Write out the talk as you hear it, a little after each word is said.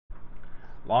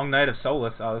Long night of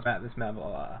Solace. Oh, I was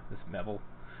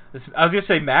gonna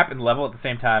say map and level at the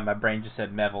same time. My brain just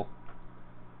said Mevel.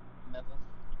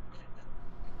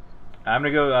 I'm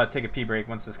gonna go take a pee break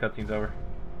once this cutscene's over.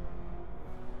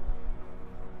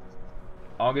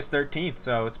 August 13th,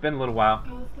 so it's been a little while.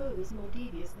 Our foe is more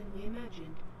devious than we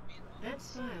imagined. That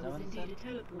spire was indeed a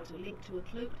teleporter linked to a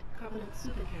cloaked Covenant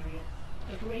supercarrier,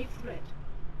 a grave threat.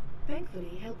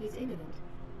 Thankfully, help is imminent.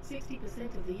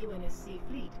 60% of the UNSC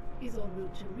fleet is en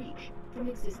route to Reach from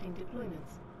existing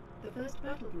deployments. The first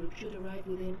battle group should arrive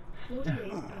within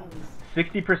 48 hours.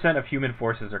 60% of human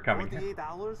forces are coming. 48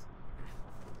 hours?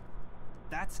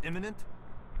 That's imminent?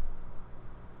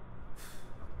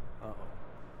 Uh-oh.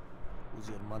 Who's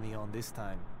your money on this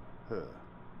time? Her.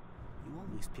 You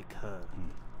always pick her.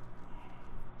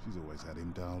 She's always had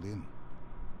him dialed in.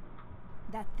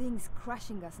 That thing's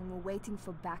crushing us and we're waiting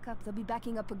for backup. They'll be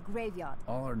backing up a graveyard.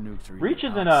 All our nukes are Reach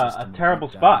is in a terrible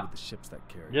spot. The ships that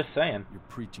carry. Just saying. You're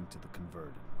preaching to the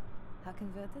converted. How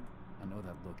converted? I know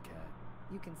that look, Cat.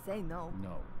 You can say no.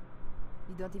 No.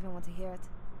 You don't even want to hear it?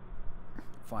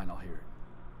 Fine, I'll hear it.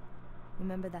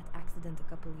 Remember that accident a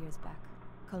couple years back?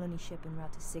 Colony ship en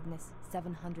route to Cygnus,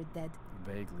 700 dead.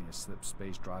 Vaguely a slip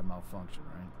space drive malfunction,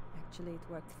 right? Actually, it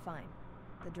worked fine.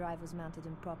 The drive was mounted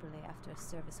improperly after a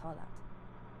service haul-out.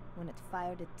 When it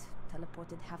fired, it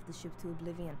teleported half the ship to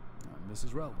oblivion. This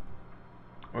is relevant.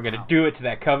 We're gonna do it to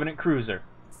that Covenant cruiser.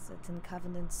 A certain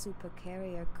Covenant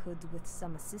supercarrier could, with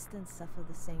some assistance, suffer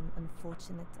the same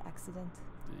unfortunate accident.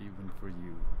 Even for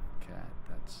you, Cat,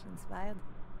 that's... Inspired?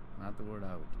 Not the word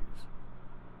I would use.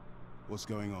 What's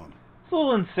going on? It's a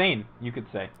little insane, you could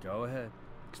say. Go ahead.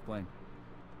 Explain.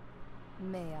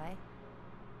 May I?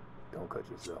 Don't cut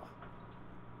yourself.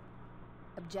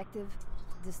 Objective: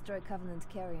 destroy Covenant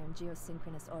carrier in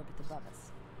geosynchronous orbit above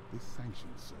us. This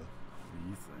sanctioned, sir. What do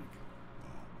you think?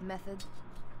 Method: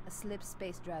 a slip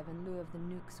space drive in lieu of the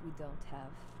nukes we don't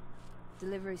have.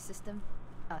 Delivery system: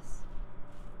 us.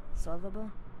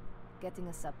 Solvable? Getting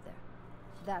us up there.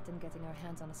 That and getting our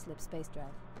hands on a slip space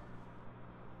drive.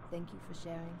 Thank you for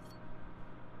sharing.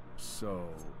 So,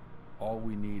 all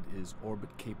we need is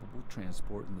orbit-capable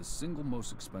transport and the single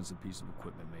most expensive piece of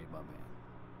equipment made by man.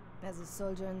 As a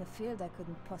soldier in the field, I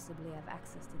couldn't possibly have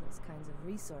access to those kinds of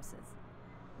resources.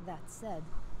 That said,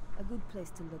 a good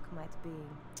place to look might be,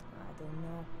 I don't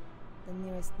know, the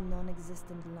nearest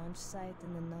non-existent launch site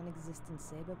in the non-existent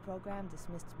Saber program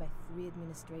dismissed by 3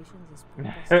 administrations as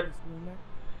preposterous rumor.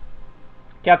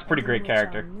 Cat's a pretty great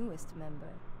character. Our newest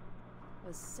member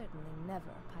was certainly never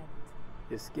a pilot.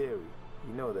 It's scary,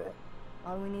 you know that.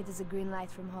 All we need is a green light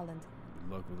from Holland.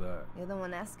 Good luck with that. You're the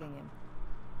one asking him.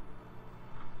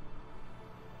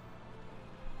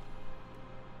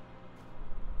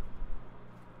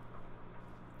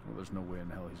 Well, there's no way in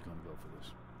hell he's gonna go for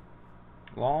this.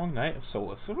 Long Night of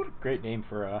Solace. What a great name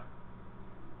for a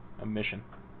mission.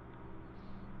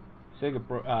 Saber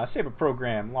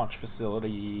program launch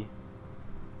facility,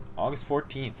 August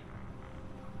 14th.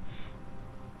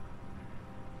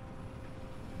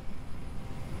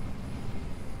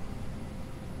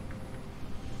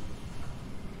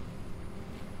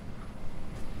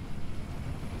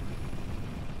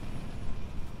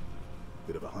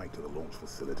 Bit of a hike to the launch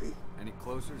facility. Any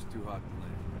closer is too hot to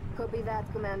land. Copy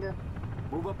that, Commander.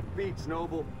 Move up the beach,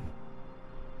 Noble.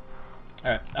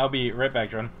 Alright, I'll be right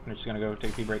back, John. I'm just gonna go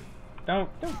take a pee break. Don't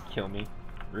kill me.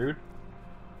 Rude.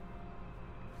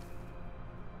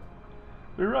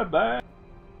 Be right back.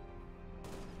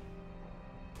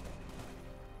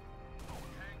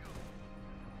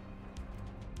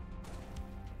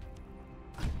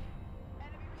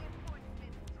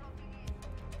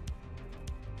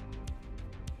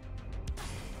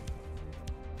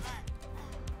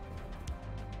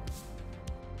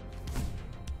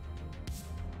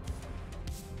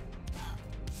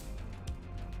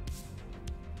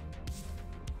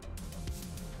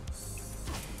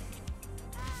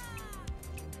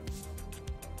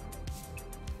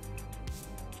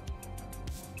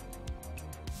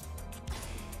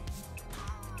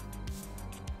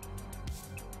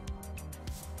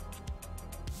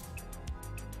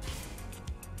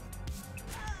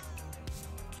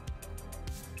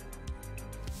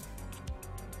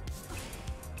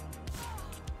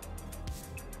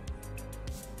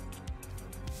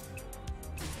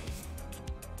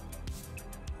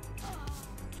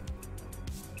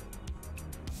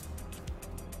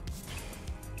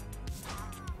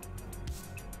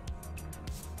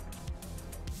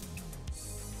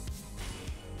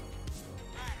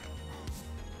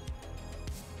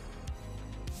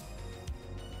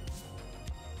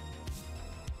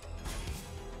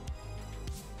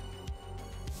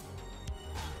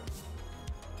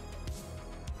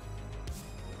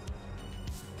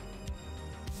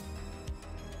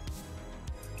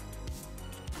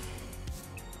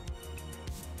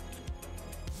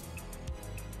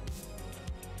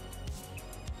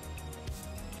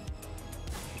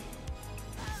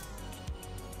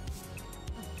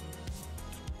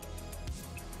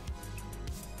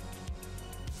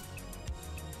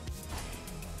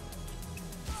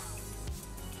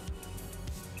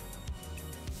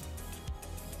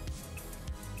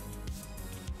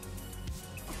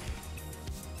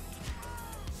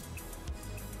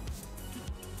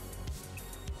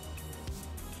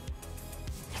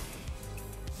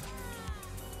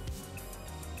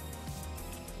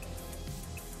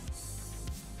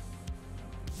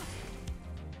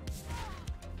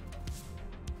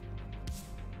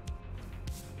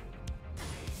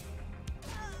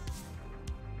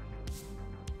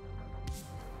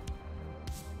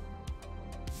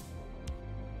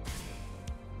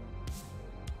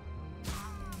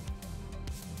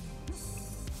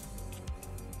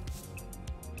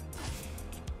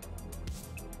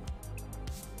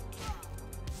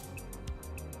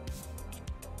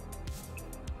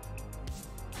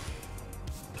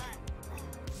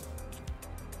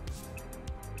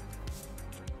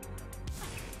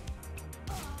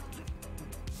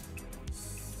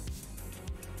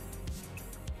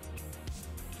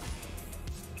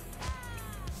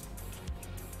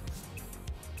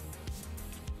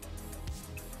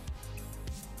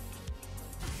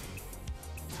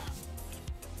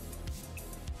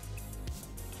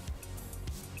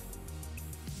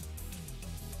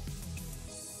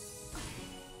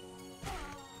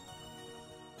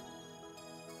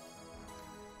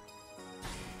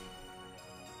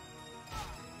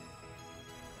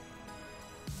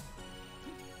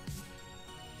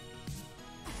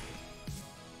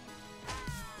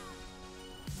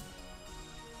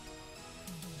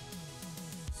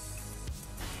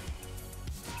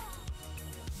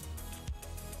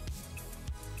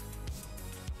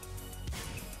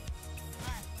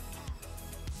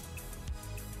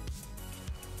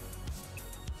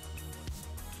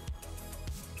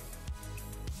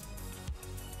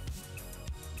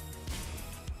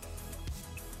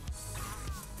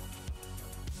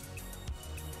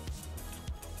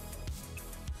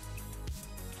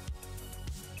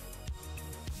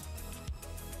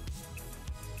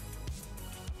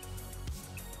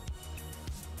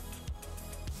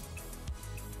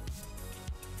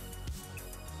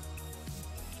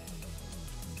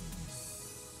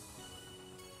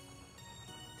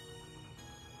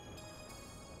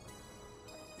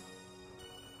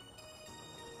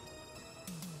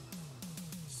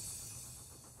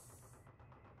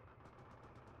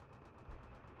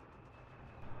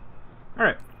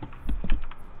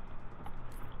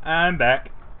 I'm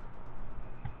back.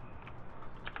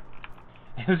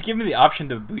 It was giving me the option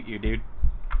to boot you, dude.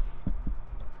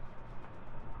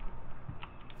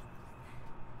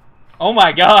 Oh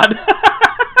my god!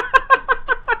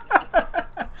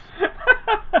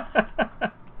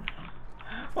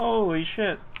 Holy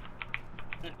shit.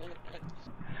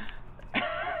 I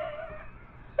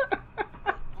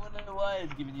wonder why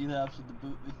it's giving you the option to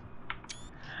boot me.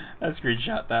 I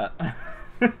screenshot that.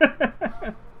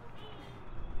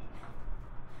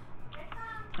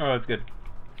 Oh, that's good.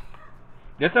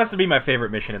 This has to be my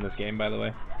favorite mission in this game, by the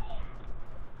way.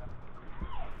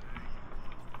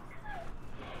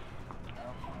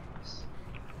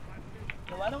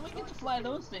 So why don't we get to fly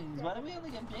those things? Why do we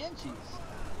only get Banshees?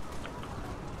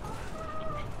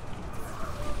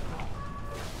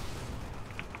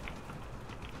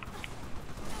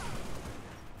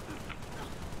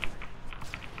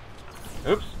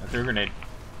 Oops, I threw a grenade.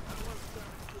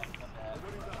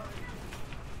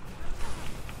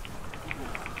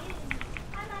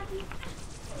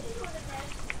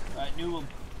 Alright, new one.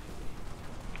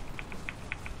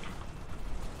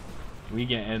 We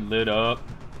getting lit up.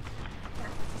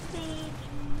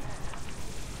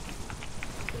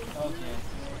 Okay.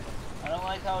 I don't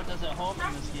like how it doesn't home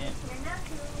in this game.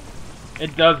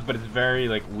 It does, but it's very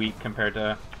like weak compared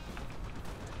to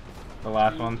the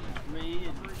last 2, ones. 3,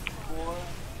 and 4.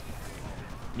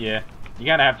 Yeah, you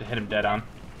gotta have to hit him dead on.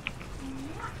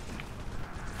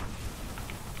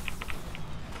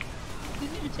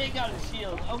 Didn't even take out his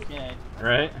shield. Okay.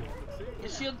 Right?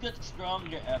 His shield got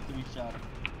stronger after we shot him.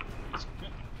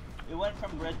 It went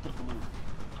from red to blue.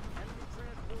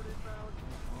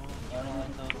 Oh, I don't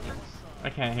like those things. I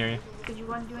can't hear you. Did you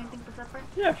want to do anything for supper?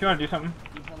 Yeah, if you want to do something.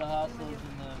 For the hostiles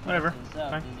in the Whatever, to the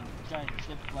south, fine. there's a giant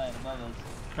ship flying above us.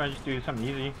 Try to just do something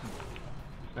easy.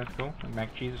 That's cool. Like mac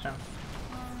and cheese or something.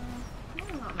 I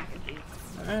don't want mac and cheese.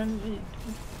 And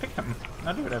pick something.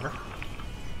 I'll do whatever.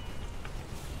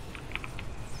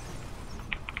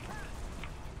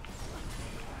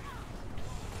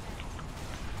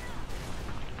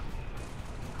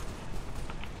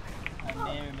 I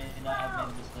may or may not have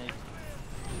made a mistake.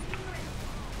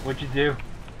 What'd you do?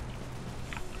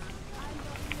 I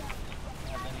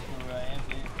have any clue where I am,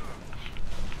 dude.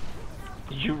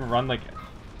 Did you run like...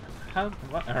 How?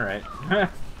 What? Alright.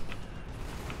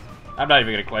 I'm not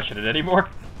even gonna question it anymore.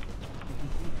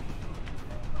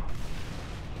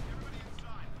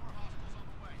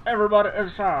 Everybody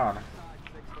inside.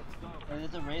 Oh,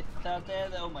 there's a wraith out there?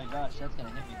 Oh my gosh, that's gonna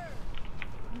hit me.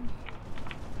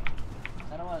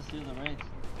 I don't want to steal the wraith.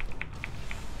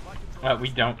 We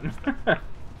don't.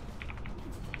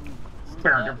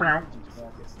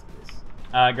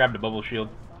 I grabbed a bubble shield.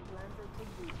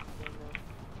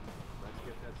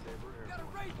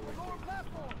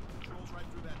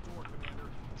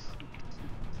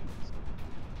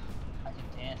 I can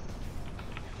dance.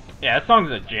 Yeah, that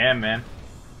song's a jam, man.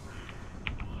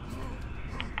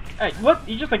 Hey, what?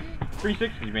 He just like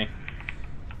 360'd me.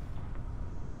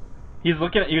 He was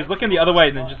looking the other way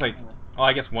and then just like, well,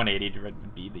 I guess 180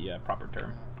 would be the proper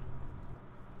term.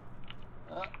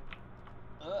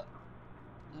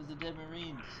 There's the dead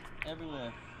marines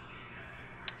everywhere.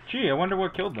 Gee, I wonder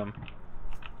what killed them.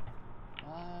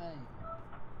 Why?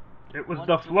 It was One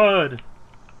the sword. flood.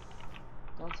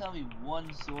 Don't tell me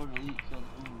one sword elite killed.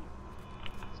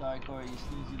 Ooh. Sorry, Cory, you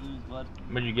snooze, you lose, bud.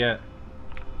 What'd you get?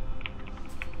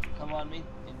 Come on me.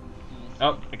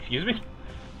 Oh, excuse me?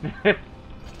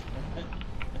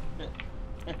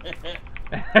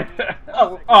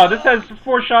 oh, this has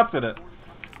 4 shots in it.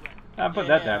 I'll put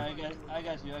that down. I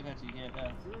got you,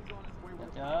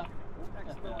 yeah.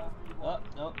 Oh,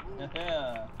 nope.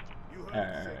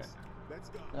 Alright.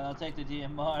 I'll take the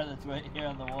DMR that's right here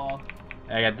on the wall.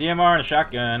 I got DMR and a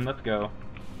shotgun. Let's go.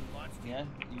 Yeah,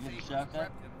 you get the shotgun?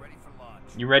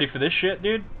 You ready for this shit,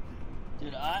 dude?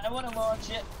 Dude, I want to launch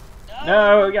it.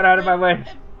 No, get out of my way.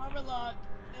 Armor lock.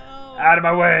 No. Out of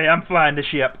my way. I'm flying the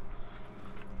ship.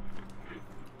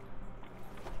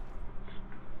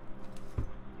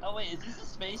 Oh wait, is this a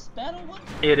space battle one?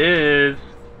 It is.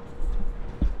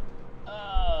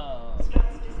 Oh.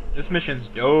 This mission's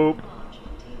dope.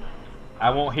 I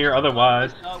won't hear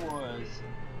otherwise. Star Wars.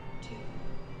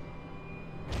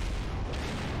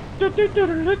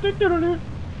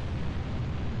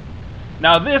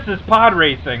 Now this is pod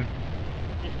racing.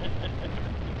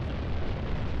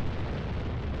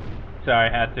 Sorry,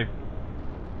 I had to.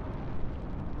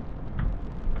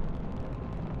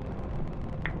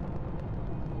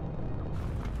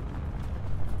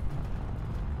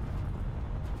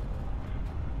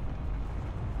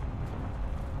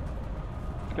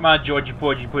 Come on, Georgie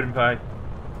Porgy Pudding Pie.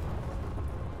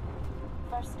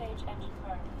 First stage engine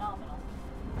burn, not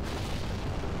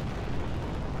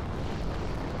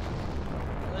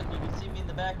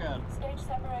background. Stage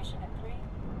separation in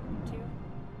 3, 2,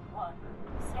 1.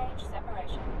 Stage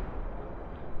separation.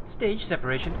 Stage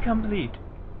separation complete.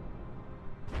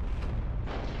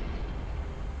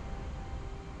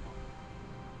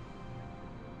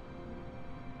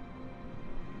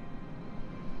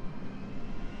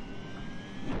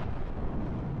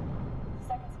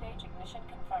 Second stage ignition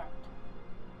confirmed.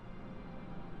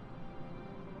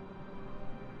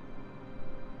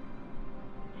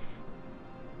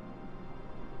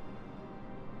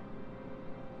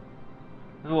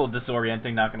 It's a little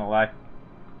disorienting, not gonna lie.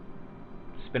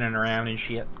 Spinning around and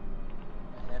shit.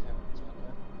 I had him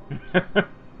with Joker.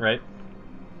 Right?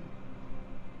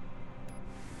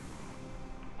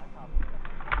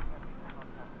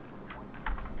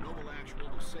 Noble Actual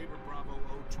to Saber Bravo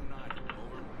 029.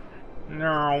 Over.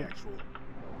 No. Actual.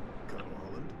 Colonel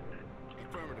Holland.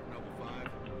 Affirmative, Noble 5.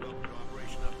 Welcome to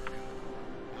Operation Uppercut.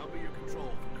 I'll be your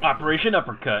control. Operation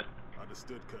Uppercut.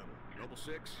 Understood, Colonel. Noble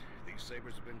 6, these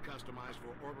sabers have been customized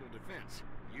for orbital defense.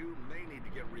 You may need to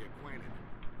get reacquainted.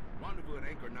 Rendezvous at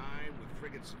Anchor 9 with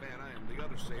Frigate Savannah and the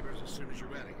other sabers as soon as you're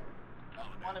ready. Oh,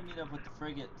 I want to meet up with the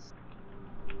frigates.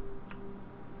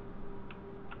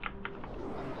 I'm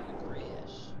gonna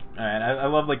crash. Alright, I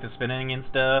love like the spinning and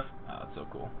stuff. Oh, it's so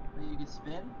cool. Wait, you can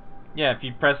spin? Yeah, if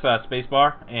you press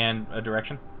spacebar and a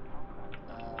direction.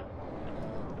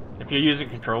 If you're using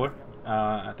controller,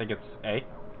 I think it's A.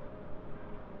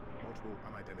 Multiple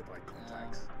unidentified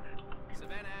contacts.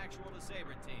 Savannah Actual to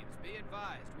Saber teams. Be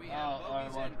advised, we have Oh,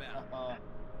 bogeys inbound.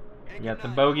 You got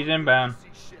some bogeys inbound.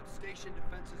 Station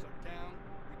defenses are down.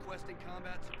 Requesting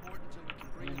combat support until we can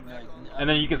bring them back on. And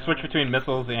then you can switch between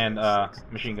missiles and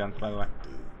machine guns, by the way.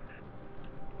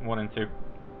 1 and 2.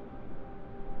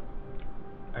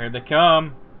 Here they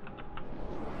come.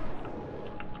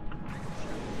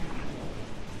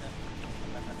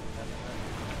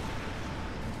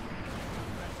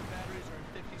 Batteries are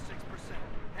at 56%.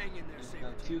 Hang in there,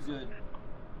 Saber. Too good.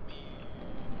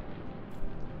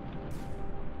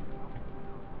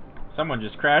 Someone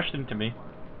just crashed into me.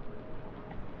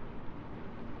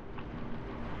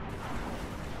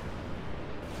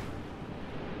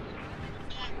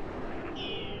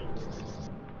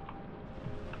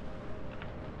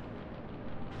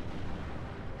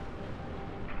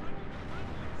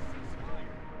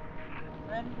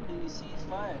 Friendly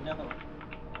ceasefire? No.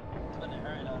 Putting a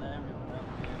hurt on everyone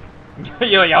over here.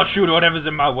 Yo, I'll shoot whatever's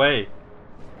in my way.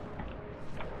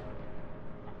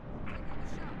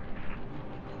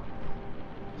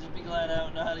 Just be glad I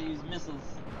don't know how to use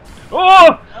missiles.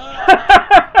 Oh!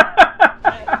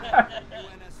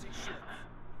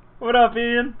 What up,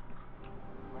 Ian?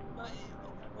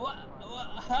 What?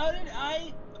 How did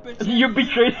I pretend You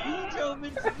betrayed. You drove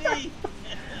into me.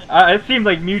 It seemed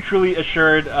like mutually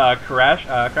assured crash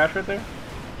right there. It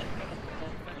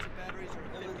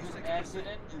was an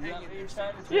accident. Is that what you're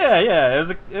trying to say? Yeah, it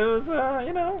was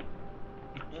you know,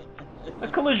 a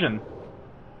collision.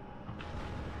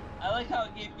 I like how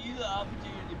it gave you the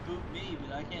opportunity to boot me,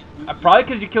 but I can't boot you. Probably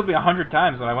because you killed me 100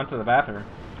 times when I went to the bathroom.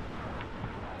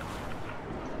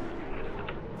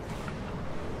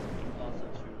 Also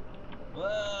true.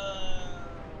 Whoa.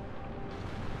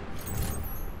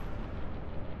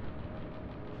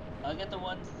 I'll get the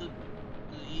ones to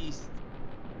the east.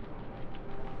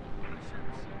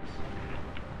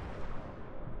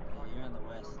 Oh, you're in the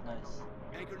west. Nice.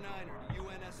 Anchor 9er,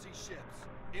 UNSC ships.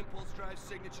 Impulse drive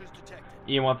signatures detected.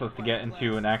 Ian wants us to get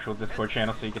into an actual Discord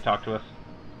channel so you can talk to us.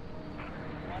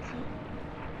 Wants to?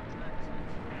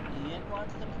 Ian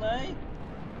wants to play?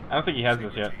 I don't think he has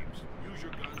this yet. Use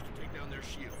your guns to take down their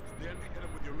shields, then hit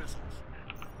them with your missiles.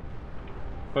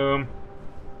 Boom.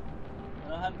 I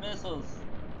don't have missiles.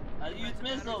 I use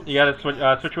missiles. You gotta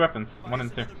switch your weapons. 1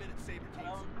 and 2.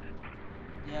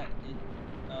 Yeah,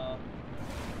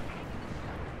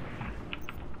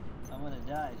 I'm gonna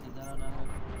die because I don't know how.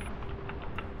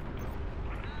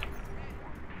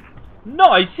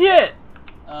 Nice hit!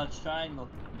 It's triangle.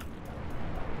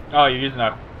 Oh, you're using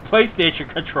a PlayStation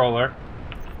controller.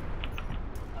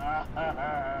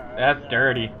 That's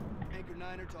dirty. Anchor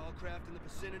 9er to all craft in the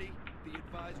vicinity. Be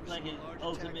advised we Like see an a large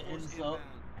ultimate attack force insult. inbound.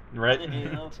 Right?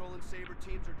 Patrol and Saber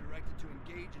teams are directed to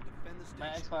engage and defend the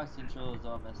My station. Xbox controller is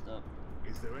all messed up.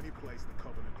 Is there any place the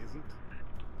Covenant isn't?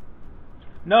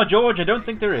 No, George, I don't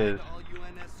think there is. All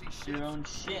UNSC ships. Your own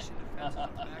shit. Station defenses are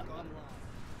back online.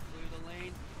 Clear the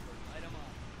lane.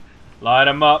 Light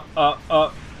 'em up. Light 'em up,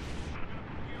 up.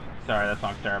 Sorry, that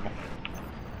song's terrible.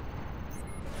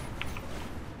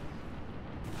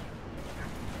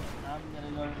 I'm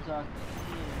gonna go and talk to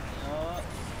Ian. Oh.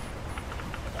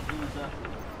 Who's up?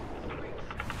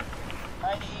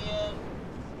 Hi, Ian.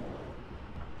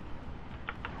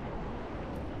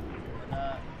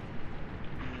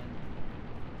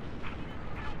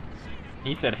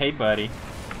 He said, "Hey, buddy."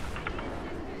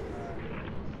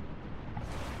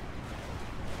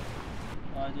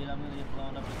 Oh, dude, I'm gonna get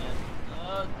blown up again.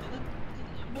 Oh, do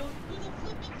the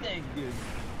flipping thing, dude.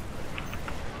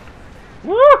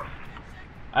 Woo!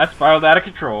 I spiraled out of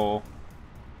control.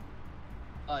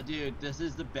 Oh, dude, this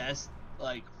is the best,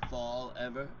 like, fall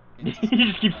ever. You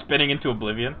just keep spinning into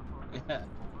oblivion. Yeah.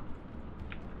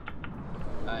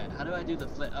 Alright, how do I do the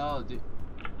flip? Oh, dude.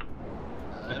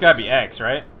 It's gotta be X,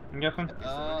 right? I'm guessing.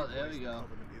 Oh, there we go.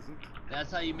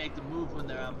 That's how you make the move when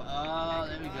they're on. Oh,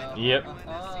 there we go. Yep.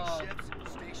 Oh.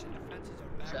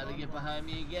 Try to get behind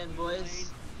me again,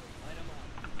 boys.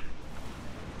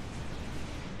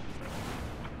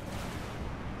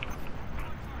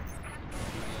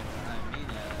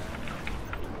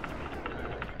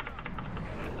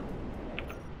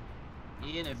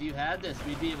 Ian, if you had this,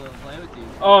 we'd be able to play with you.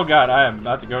 Oh god, I am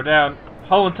about to go down.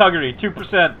 Hull integrity,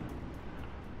 2%.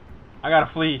 I gotta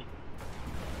flee.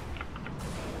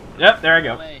 Yep, there I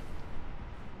go.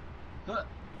 Huh.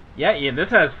 Yeah, Ian, this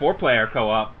has 4-player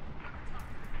co-op.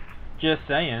 Just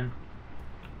saying.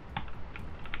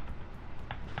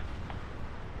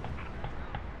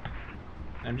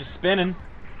 I'm just spinning.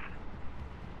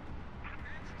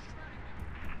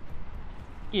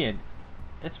 Ian,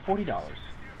 it's $40.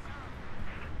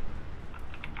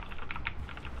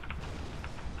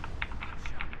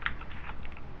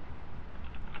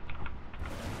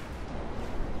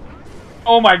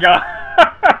 Oh my god.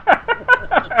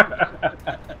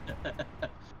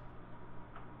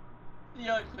 You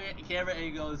know, camera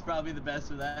angle is probably the best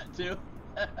for that too.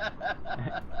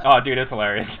 Oh dude, it's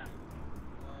hilarious.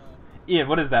 Ian,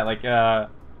 what is that, like hour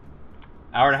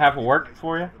and a half of work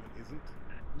for you?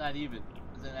 Not even.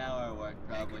 It's an hour of work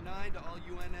probably.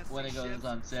 When it goes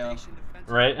on sale.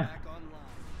 Right?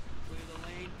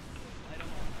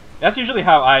 That's usually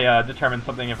how I determine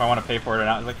something if I want to pay for it or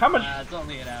not. It's like, how much? It's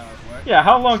only an hour of work. Yeah,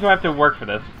 how long do I have to work for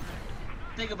this?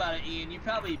 Think about it, Ian. You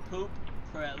probably poop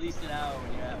for at least an hour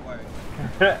when you're at work.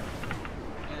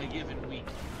 In a given week.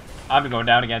 I'm going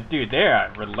down again. Dude, they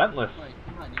are relentless. Wait,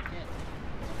 come on, you can't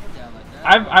go down like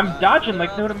that. I'm dodging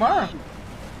like no tomorrow.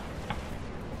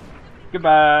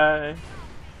 Goodbye.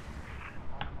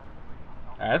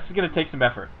 Alright, this is gonna take some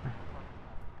effort.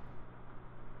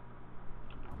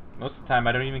 Most of the time,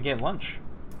 I don't even get lunch.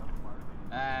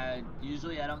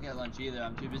 Usually I don't get lunch either.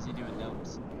 I'm too busy doing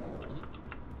notes.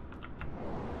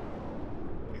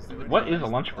 What is a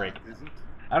lunch break?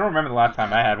 I don't remember the last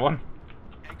time I had one.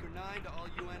 Anchor 9 to all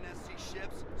UNSC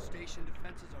ships. Station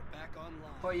defenses are back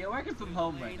online. Boy, you're working from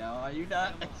home right now, are you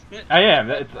not? I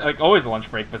am. It's like always a lunch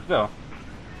break, but still.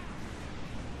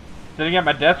 Sitting at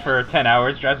my desk for 10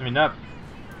 hours drives me nuts.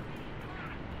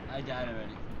 I died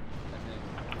already. I think.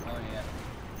 Oh yeah.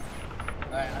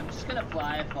 Alright, I'm just gonna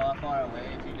fly far, far away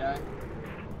if you die.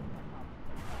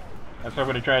 That's what I'm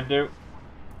gonna try to do.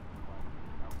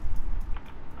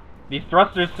 These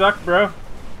thrusters suck, bro.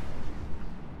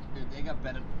 Dude, they got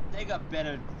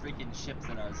better freaking ships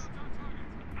than us.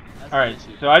 Alright,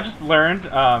 so I just learned,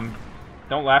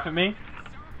 don't laugh at me,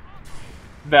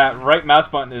 that right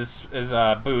mouse button is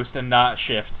boost and not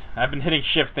shift. I've been hitting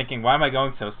shift thinking, why am I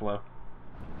going so slow?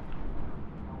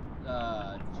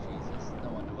 Jesus, no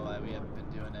wonder why we haven't been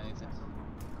doing anything.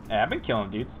 Yeah, I've been killing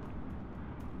dudes.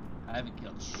 I haven't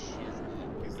killed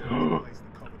shit, dude.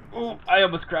 Oh, I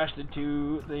almost crashed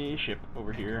into the ship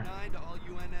over here.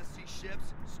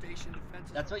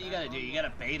 That's what you gotta do. You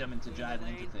gotta bait them into driving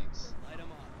into things.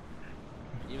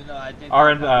 Even though I think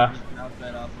Our, just bounce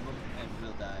right off of them and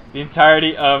we'll die. The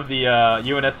entirety of the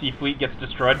UNSC fleet gets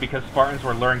destroyed because Spartans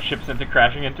were luring ships into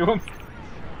crashing into them.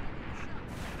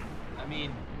 I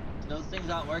mean, those things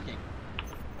aren't working.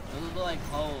 Those are like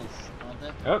holes, aren't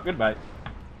they? Oh, goodbye.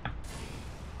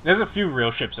 There's a few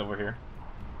real ships over here.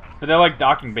 But they're like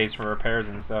docking bays for repairs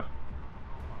and stuff.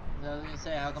 I was gonna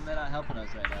say, how come they're not helping us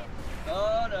right now?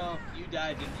 Oh no, you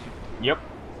died, didn't you? Yep.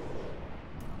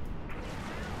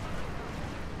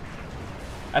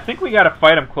 I think we gotta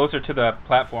fight them closer to the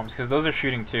platforms, because those are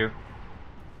shooting too.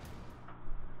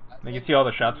 You can see all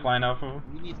the shots flying off of them.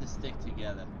 We need to stick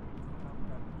together.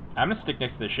 I'm gonna stick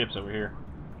next to the ships over here.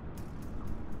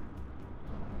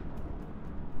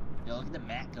 Yo, look at the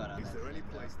Mac gun on that thing.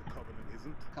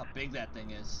 Look how big that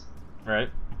thing is. Right.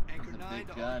 Anchor 9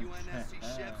 to all UNSC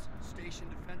ships. Station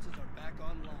defenses are back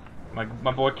online.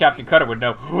 My boy Captain Cutter would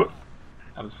know.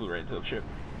 I just flew right into the ship.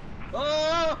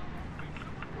 Oh!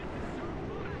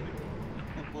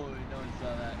 Oh boy, no one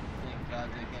saw that. Thank God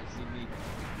they can't see me.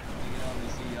 They can only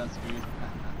see us, dude.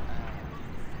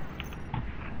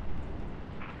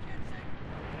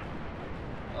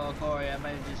 Oh, Cory, I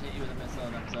might have just hit you with a missile,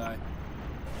 and I'm sorry.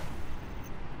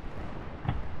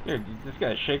 Dude, this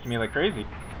guy's shaking me like crazy.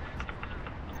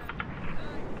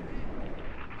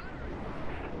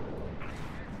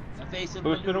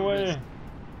 Boost it away.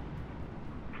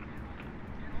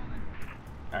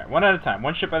 Alright, one at a time.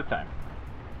 One ship at a time.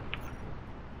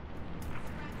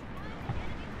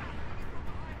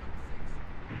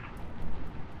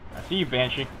 I see you,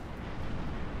 Banshee.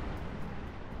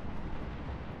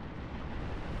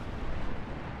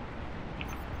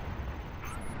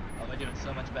 Oh, we're doing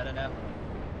so much better now.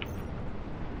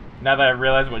 Now that I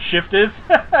realize what shift is,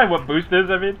 what boost is,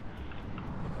 I mean.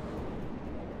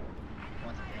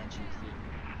 What's Banshees, dude?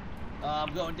 Oh,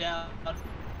 I'm going down.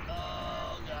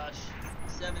 Oh, gosh.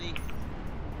 70,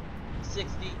 60,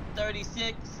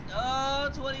 36, oh,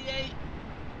 28.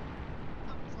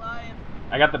 I'm flying.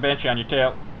 I got the Banshee on your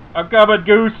tail. I'm coming,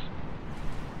 Goose!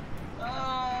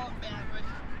 Oh, Maverick.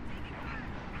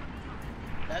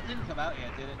 That didn't come out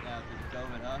yet, did it? No, because it's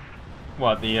COVID, huh?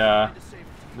 What, the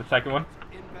second one?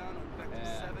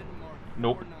 Yeah.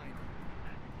 Nope.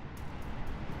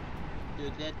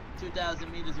 Dude, they're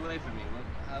 2,000 meters away from me.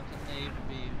 How can they even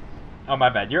be... Oh, my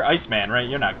bad. You're Iceman, right?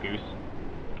 You're not Goose.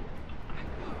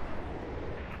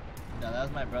 No, that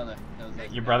was my brother. That was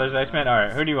Iceman. Your brother's Iceman?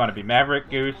 Alright, who do you want to be? Maverick,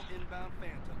 Goose? Inbound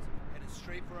Phantoms, headed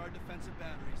straight for our defensive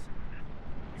batteries.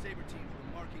 Saber teams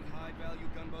were marking high-value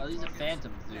gunboat Oh, these are targets.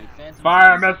 Phantoms, dude. Phantoms.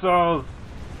 Fire missiles!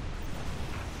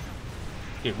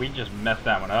 Dude, we just messed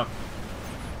that one up.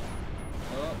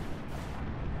 Oh.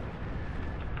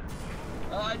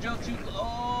 Oh, I drove too close.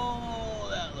 Oh,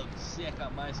 that looked sick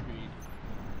on my screen.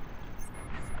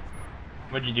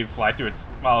 What'd you do, fly through it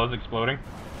while it was exploding?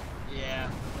 Yeah.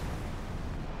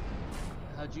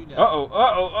 How'd you know?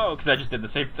 Uh-oh, because I just did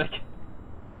the same thing.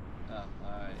 Oh,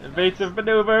 alright. Evasive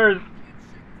maneuvers!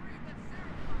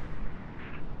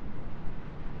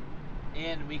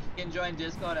 And we can join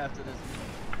Discord after this,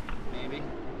 maybe.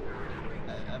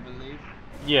 I believe.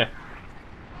 Yeah.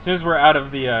 As soon as we're out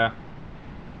of the,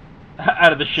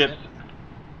 out of the ships.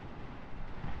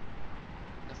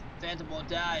 The Phantom won't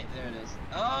die. There it is.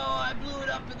 Oh, I blew it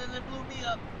up and then it blew me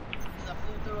up. And I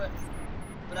flew through it.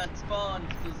 But I spawned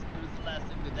because it was the last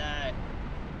thing to die.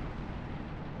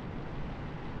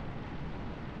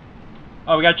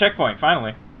 Oh, we got a checkpoint,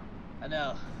 finally. I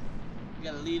know. We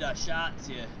gotta lead our shots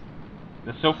here.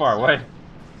 It's so far away.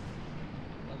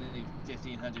 Only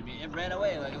 1,500 meters. It ran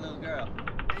away like a little girl.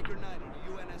 Anchor 9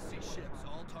 on the UNSC ships.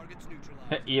 All targets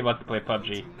neutralized. He wants to play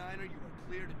PUBG. 29er, you are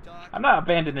clear to dock. I'm not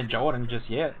abandoning Jordan just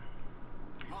yet.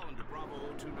 Holland to Bravo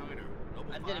 29er.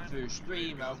 Noble I did it 5, for a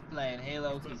stream. I was playing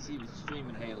Halo because he was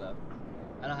streaming Halo.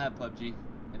 I don't have PUBG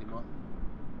anymore.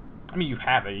 I mean, you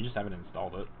have it, you just haven't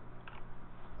installed it.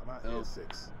 I'm at Oh. Air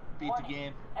 6. Beat the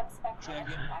game. Expect Check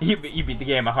re-entry You beat the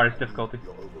game at hardest difficulty.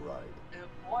 Your override.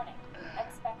 Warning.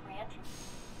 Expect re-entry.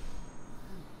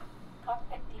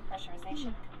 Cockpit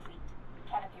depressurization complete.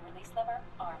 Canopy release lever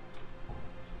armed.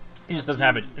 He just doesn't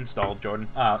have it installed, Jordan.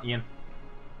 Ian.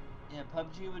 Yeah,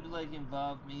 PUBG would like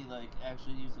involve me like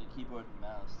actually using a keyboard and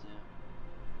mouse too.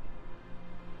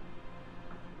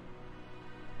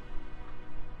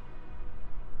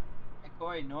 Hey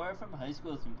Cory, Nora from high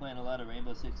school has been playing a lot of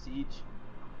Rainbow Six Siege.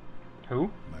 Who?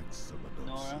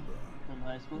 Nora from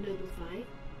high school. Noble 5,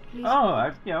 please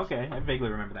Oh, yeah, okay. I vaguely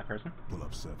remember that person. Pull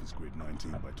up surface grid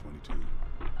 19 by 22.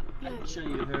 I can show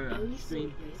you her only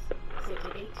stream. Solace, sector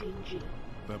 18G.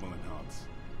 Thermal enhance.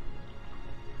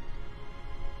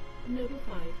 Noble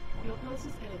 5, your pulse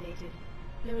is elevated.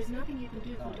 There is nothing you can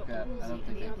do for Oh, Dr. crap. I Woolsey don't and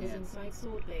think the I others can. inside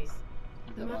Sword Base.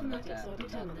 The Come on, knock mathematics out, are knock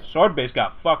determined. out. Sword base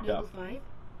got fucked Noble up. 5,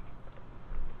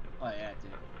 Oh yeah, dude.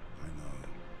 I know.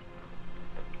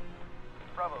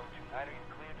 Bravo 29er, you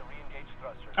cleared to re-engage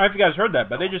thrusters. I don't know if you guys heard that,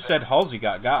 but they just said Halsey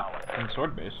got in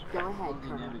Sword Base. Go ahead, He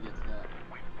Colonel. never gets that.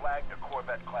 We've flagged a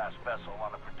Corvette-class vessel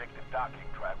on a predicted docking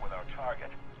track with our target.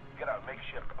 Get our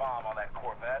makeshift bomb on that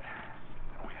Corvette,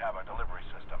 and we have our delivery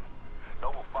system.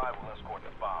 Noble 5 will escort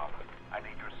the bomb. I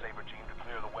need your Saber team to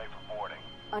clear the way for boarding.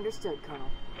 Understood, Colonel.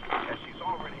 As she's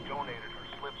already donated her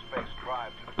slip space drive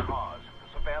to the cause, the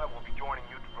Savannah will be joining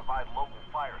you to provide local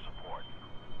fire support.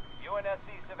 UNSC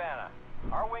Savannah.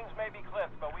 Our wings may be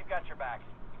clipped, but we've got your back.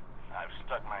 I've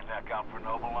stuck my neck out for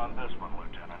Noble on this one,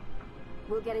 Lieutenant.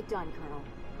 We'll get it done, Colonel.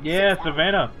 Yeah,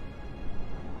 Savannah.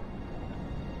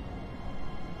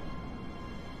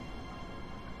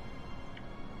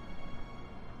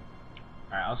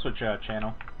 Alright, I'll switch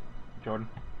channel. Jordan.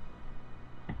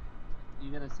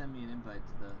 You gotta send me an invite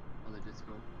to the other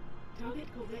Discord. target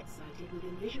Corvette sighted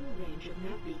within visual range of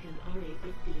nav beacon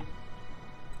RA-15.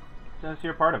 Says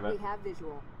you're part of it. We have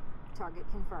visual. Target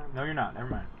confirmed. No, you're not. Never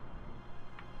mind.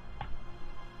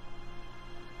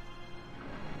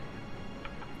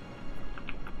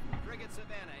 Frigate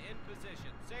Savannah in position.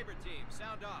 Saber team,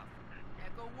 sound off.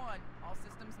 Echo 1, all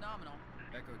systems nominal.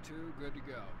 Echo 2, good to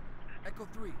go. Echo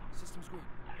 3, systems green.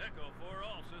 Echo 4,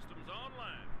 all systems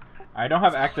online. I don't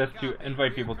have access to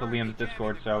invite people to Liam's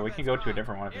Discord, so we can go to a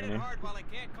different one if you need. While I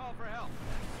can't call for help.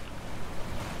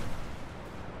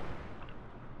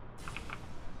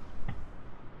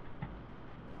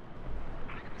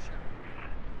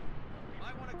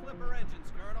 Might want to clip her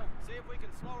engines, Colonel. See if we can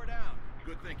slow her down.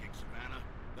 Good thinking, Savannah.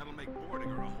 That'll make boarding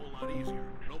her a whole lot easier.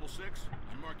 Noble 6,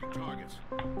 I'm marking targets.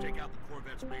 Take out the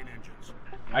Corvette's main engines.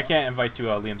 I can't invite to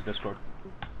Liam's Discord,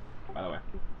 by the way.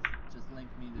 Just link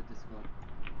me to Discord.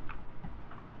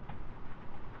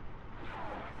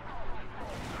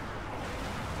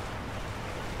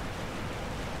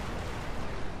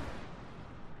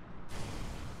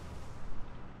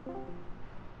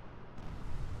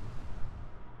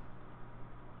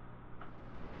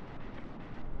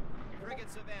 Frigate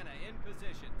Savannah in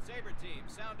position. Saber team,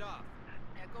 sound off.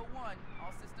 Echo 1,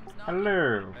 all systems nominal.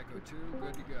 Hello. Echo 2,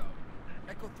 good to go.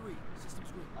 Echo 3,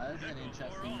 systems green. That's an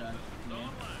interesting gun.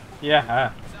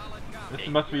 Yeah, this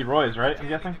must be Roy's, right? I'm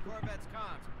guessing. Corvette's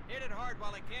comms. Hit it hard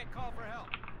while I can't call for help.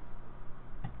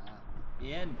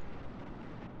 Ian.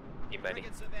 Hey, buddy.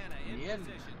 Frigate Savannah in Ian.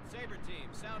 position. Saber team,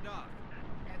 sound off.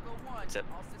 Echo 1, What's up?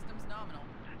 all systems nominal.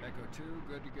 Echo 2,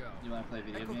 good to go. You want to play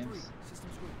video Echo games? 3,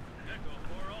 systems green. Echo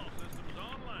 4, all systems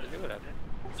online. Do whatever.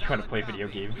 You want to play video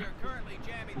games? We are currently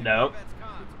jamming the No. Corvette's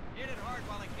comms. Hit it hard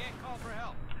while I can't call for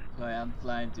help. Sorry, I'm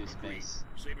flying through space.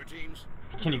 Saber teams.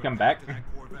 Can you come back? To that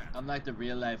Corvette. I'm like the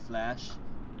real life Flash.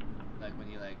 Like when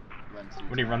he like runs through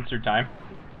When he time. runs through time?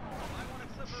 I want to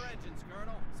clip her engines,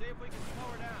 Colonel. See if we can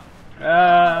slow her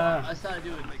down. I started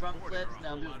doing front flips,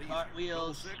 now I'm doing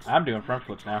cartwheels. I'm doing front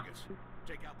flips now.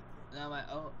 Now my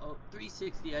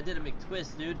 360. I did a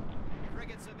McTwist, dude.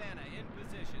 Frigate Savannah in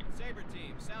position. Saber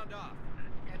team, sound off.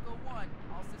 Echo 1,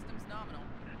 all systems nominal.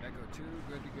 Echo 2,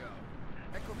 good to go.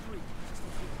 Echo 3,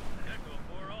 systems green. Echo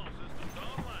 4, all systems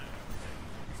online.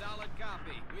 Solid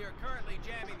copy. We are currently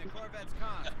jamming the Corvette's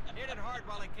comms. Hit it hard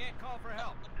while I can't call for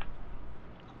help.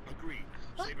 Agreed.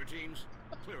 Saber teams,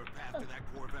 clear a path to that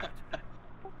Corvette.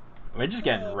 We're just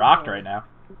getting rocked right now.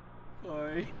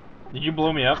 Sorry. Did you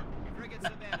blow me up? Frigate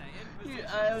Savannah in position.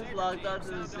 I was locked onto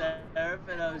the Seraph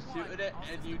and I was shooting it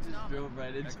and you just drove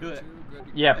right into it.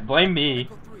 Yeah, blame me.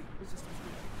 Echo 3, systems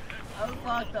green. I was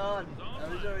locked on.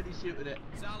 I was already shooting it.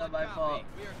 Not my fault.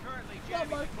 We are currently Not jamming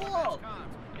my the fault. Corvette's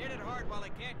comms. Hit it hard while I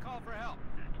can't call for help.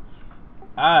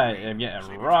 I am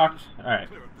getting rocked. Alright.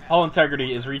 Hull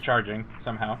integrity is recharging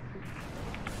somehow.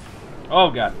 Oh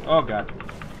god, oh god.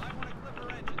 I want to clip her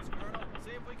engines, Colonel.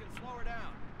 See if we can slow her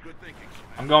down. Good thinking,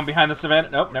 Savannah. I'm going behind the Savannah.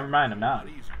 Nope, never mind, I'm not.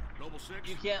 Noble 6,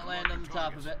 You can't land on the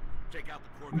top of it. take out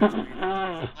the Corvette's main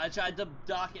engines. I tried to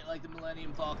dock it like the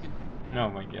Millennium Falcon. Oh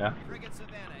my god. Frigate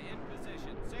Savannah in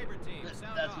position. Saber team,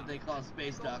 sound That's off. what they call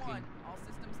space Echo docking. 1, all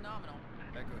systems nominal.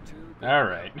 Echo 2, good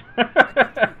Alright.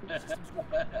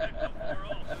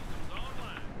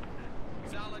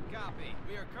 Solid copy.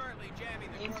 We are currently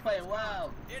jamming the Team's Corvette's playing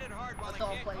well. comms. Hit it hard while Let's I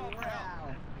all can't play call for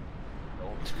help.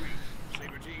 well.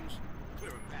 Saber teams,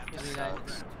 clear a path to I that mean,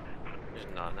 Corvette.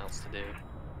 There's nothing else to do.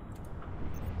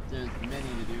 There's many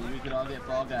to do. We could all get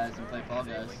Fall Guys and play Fall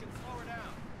Guys.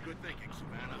 Good thinking,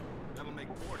 Savannah. That'll make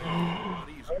boarding a lot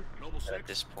easier. Noble 6, At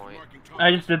this point, marking I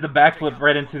targets. just did the backflip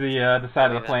right into the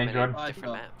side of the plane, many Jordan. Oh, I different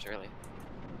saw. maps, really.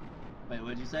 Wait,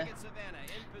 what'd you say?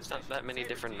 There's not that many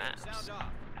different maps.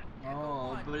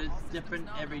 Oh, but it's different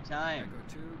every time.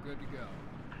 Echo 2, good to go.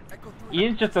 Echo 3.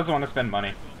 Ian just doesn't want to spend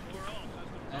money.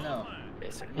 I know.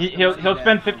 Basically. He'll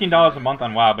spend $15 a month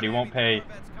on WoW, but he won't pay.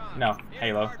 No,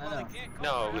 Halo. I know.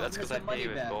 No, that's because I Mr. pay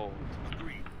with Moneybag. gold.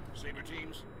 Agreed. Saber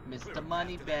teams, Mr.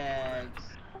 Moneybags.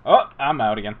 Oh, I'm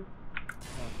out again.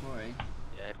 Oh, Cory.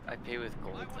 Yeah, I pay with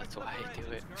gold. That's why I do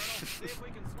it.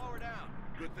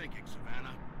 good thinking,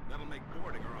 Savannah. That'll make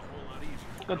boarding her a whole lot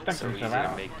easier. Good It's so thinking, easy to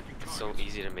Savannah. make. It's so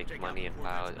easy to make money in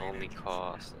WoW. It only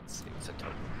costs. It's a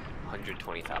total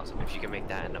 120,000. If you can make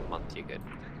that in a month, you're good.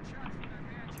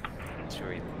 It's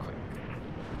really quick.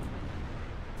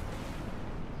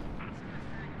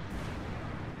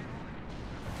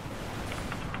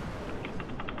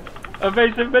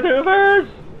 Evasive maneuvers!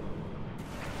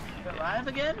 You're alive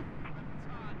again?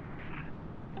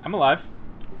 I'm alive.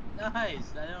 Nice.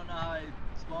 I don't know how I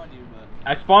spawned you, but...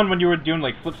 I spawned when you were doing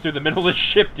like flips through the middle of the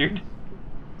ship, dude.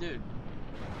 Dude.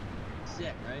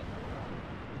 Sick, right?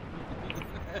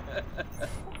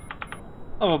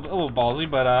 A little ballsy,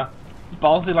 but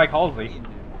ballsy like Halsey.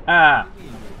 Ah,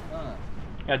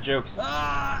 got jokes.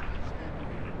 Ah!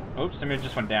 Oops, somebody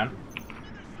just went down.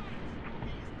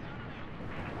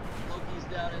 Loki's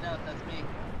down and out, that's me.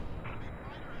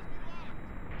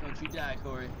 Don't you die,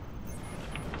 Cory.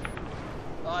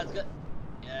 Oh, it's good.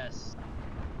 Yes.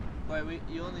 Cory,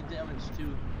 you only damaged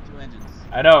two engines.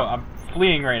 I know. I'm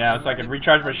fleeing right now so I can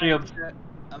recharge my shields.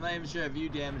 I'm not even sure if you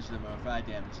damaged them or if I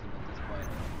damaged them at this point.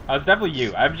 It's definitely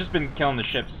you. I've just been killing the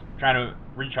ships, trying to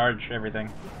recharge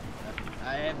everything.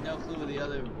 I have no clue where the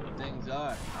other things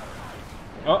are.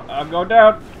 Oh, I'm going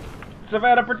down.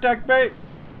 Savannah, protect me.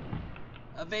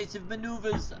 Evasive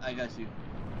maneuvers. I got you.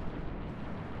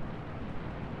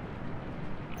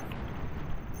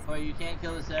 Or you can't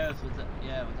kill the Seraphs without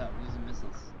using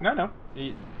missiles. No.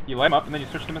 You light them up and then you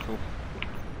switch to missiles.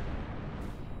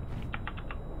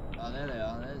 Oh, there they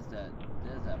are. There's that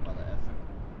mother effer.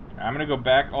 I'm gonna go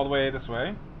back all the way this way.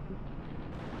 Oh,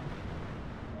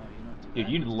 you don't do Dude,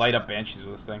 that. you light up Banshees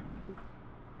with this thing.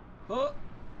 Oh.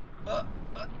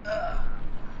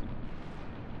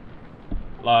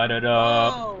 Light it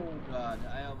up. Oh god,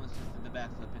 I almost just did the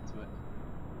backflip into it.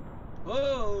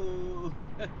 Whoa!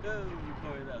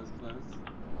 Cory, that was close.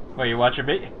 Wait, you watching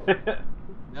me?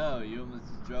 No, you almost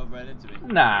just drove right into me.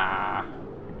 Nah.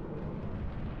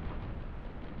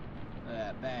 Look at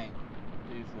that, bang.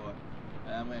 3-4.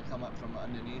 And I'm gonna come up from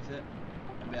underneath it.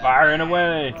 And be like, Firing bang.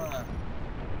 away. Na.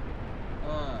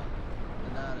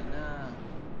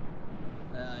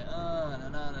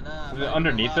 Is it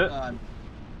underneath it?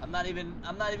 I'm not even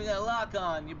gonna lock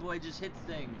on. Your boy just hits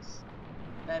things.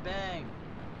 Bang bang.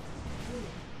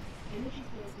 Energy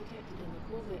flares detected on the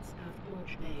Corvette's aft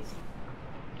launch bays.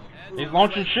 He's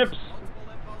launching ships.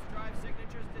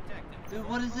 Dude,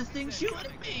 what is this thing shooting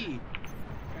at me?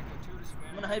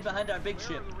 I'm gonna hide behind our big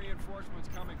ship.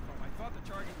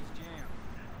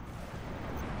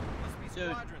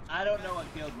 Dude, I don't know what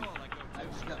killed me. I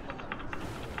just got one.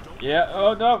 Yeah,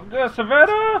 oh no,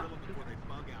 Savannah!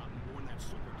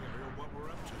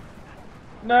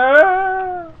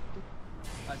 No!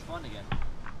 I spawned again.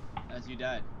 As you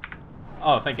died.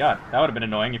 Oh, thank God. That would have been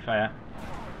annoying if I...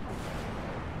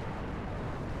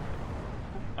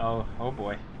 Oh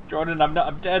boy. Jordan, I'm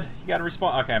dead. You gotta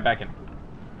respawn. Okay, I'm back in.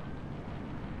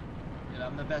 Dude,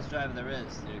 I'm the best driver there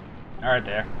is, dude. Alright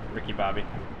there, Ricky Bobby.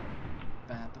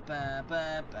 The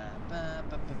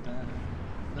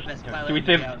best pilot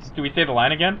Do we say the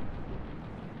line again?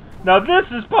 Now this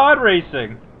is pod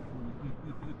racing!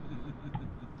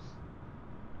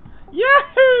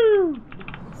 Yahoo!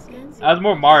 That was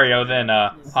more Mario than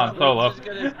Han Solo.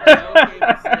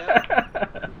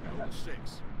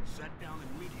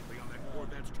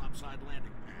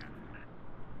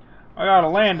 I gotta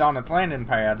land on its landing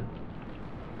pad.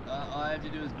 All I have to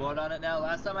do is board on it now.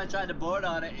 Last time I tried to board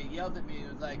on it, it yelled at me.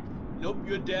 It was like, nope,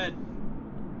 you're dead.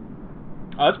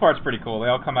 Oh, this part's pretty cool. They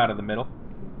all come out of the middle.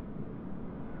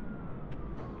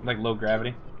 Like low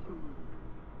gravity.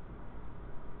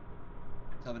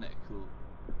 Covenant, cool.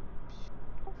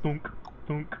 Thunk,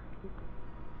 thunk.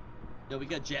 Yo, we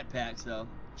got jetpacks though.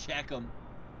 Check them.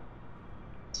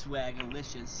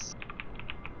 Swagalicious.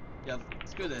 Yo,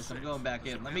 screw this. I'm going back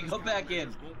in. Let me go back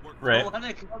in. Right.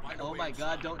 Oh my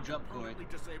God! Don't jump, Cory.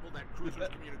 Disable that cruiser's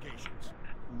communications.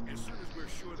 As soon as we're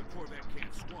sure the Corvette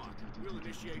can't squawk, we'll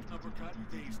initiate uppercut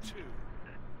phase 2.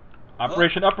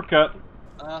 Operation Uppercut.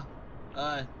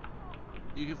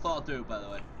 You can fall through, by the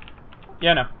way.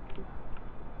 Yeah, no.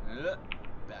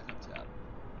 Back up top.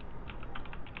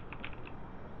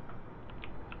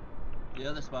 The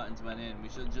other Spartans went in. We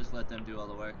should just let them do all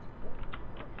the work.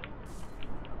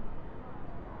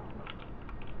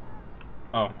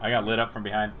 Oh, I got lit up from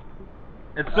behind.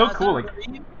 It's so cool. Like,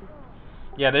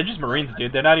 yeah, they're just Marines,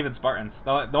 dude. They're not even Spartans.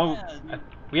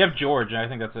 We have George, and I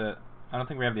think that's it. I don't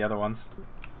think we have the other ones.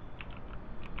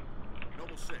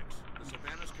 Noble 6, the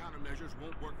Savannah's countermeasures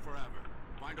won't work forever.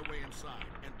 Find a way inside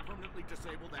and permanently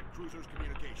disable that cruiser's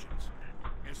communications.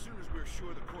 As soon as we're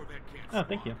sure the Corvette can't Oh,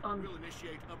 thank you. we'll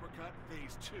initiate uppercut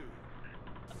phase 2.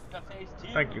 Phase 2.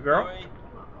 Thank you, girl.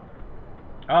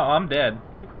 Oh, I'm dead.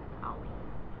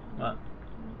 What?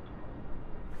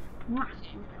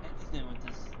 Anything with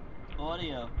this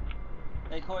audio.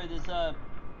 Hey Cory, this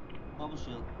bubble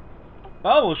shield.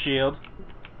 Bubble shield?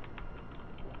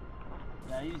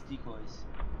 Yeah, I use decoys.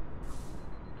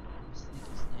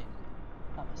 Sneaky snake.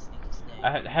 I'm a sneaky snake.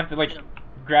 I have to like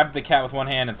grab the cat with one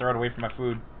hand and throw it away from my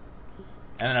food.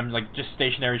 And then I'm like just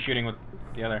stationary shooting with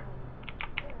the other.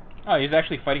 Oh, he's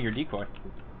actually fighting your decoy.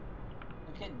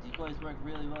 Okay, decoys work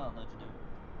really well, don't you do?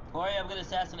 Cory, I'm gonna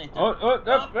assassinate them. Oh,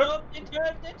 they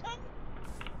turned!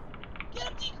 Get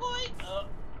him, decoy! Oh,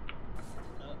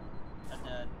 I'm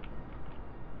dead.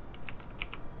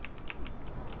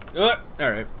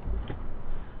 Alright.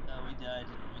 No, we died,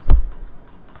 didn't we?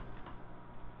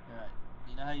 Alright,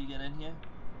 you know how you get in here?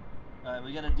 Alright,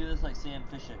 we gotta do this like Sam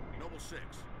Fisher. Noble 6,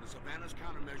 the Savannah's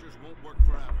countermeasures won't work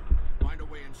forever. Find a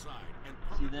way inside and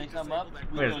See, they come up.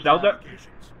 We Wait, go stealth down. it?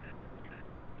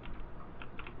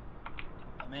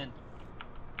 I'm in.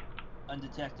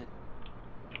 Undetected.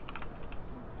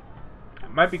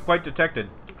 It might be quite detected.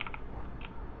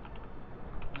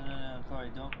 No,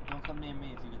 Cory, don't come near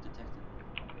me if you get detected.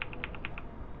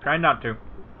 Try not to.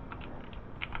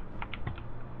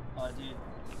 Oh, dude.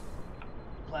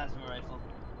 Plasma rifle.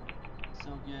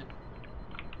 So good.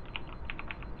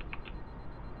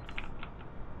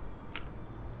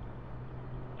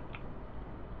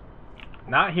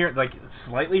 Not here, like,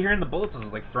 slightly hearing the bullets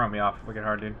is like throwing me off wicked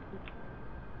hard, dude.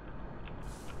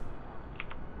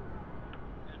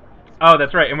 Oh,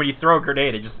 that's right, and when you throw a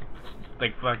grenade, it just,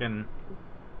 like, fucking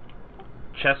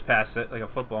chest pass it like a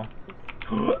football.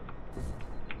 I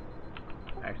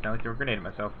accidentally threw a grenade at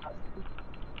myself.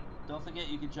 Don't forget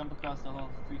you can jump across the whole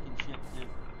freaking ship, too.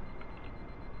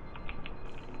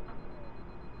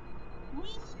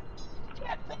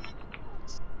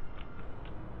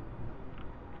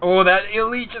 Oh, that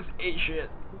elite just ate shit.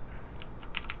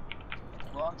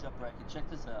 Long jump racket, check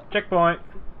this out. Checkpoint.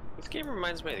 This game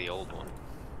reminds me of the old one.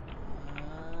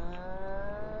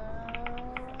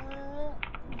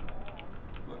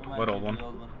 What old one?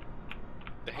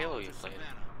 The Halo you're playing.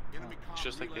 It's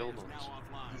just like the old ones.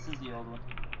 This is the old one.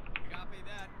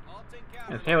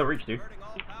 It's Halo Reach, dude.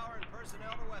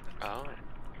 Oh.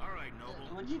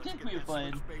 What do you think we were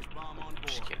playing?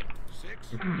 Just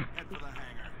kidding.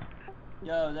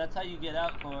 Yo, that's how you get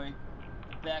out, Cory.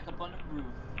 Back up on the roof.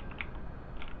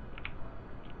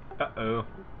 Uh-oh.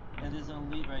 Yeah, there's an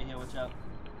elite right here, watch out.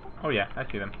 Oh yeah, I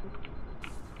see them.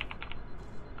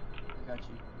 I got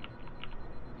you.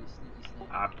 You sneaky snake.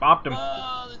 I bopped him.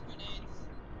 Oh, there's grenades.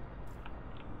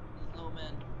 There's little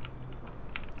men.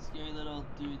 Scary little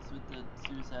dudes with the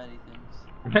suicide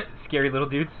things. Scary little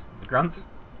dudes. The grunts.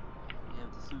 Yeah,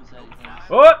 with the suicide things.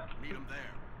 Oh! Meet him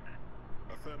there.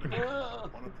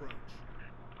 Oh. On approach.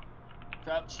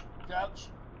 Crouch, crouch.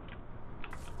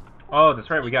 Oh, that's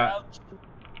right, we got... Crouch.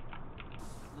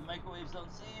 The microwaves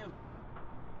don't see you.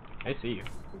 I see you.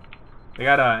 We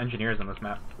got engineers on this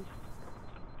map.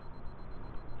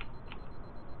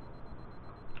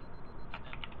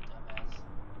 Dumbass.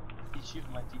 He's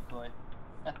shooting my decoy.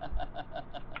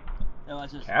 No, I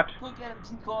just... Capped? Look at him,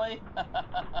 decoy.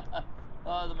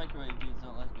 Oh, the microwave dudes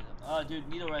don't like me though. Oh, dude,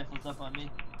 needle rifle's up on me.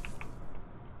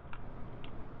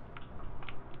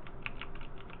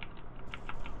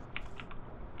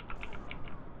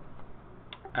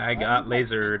 I got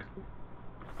lasered.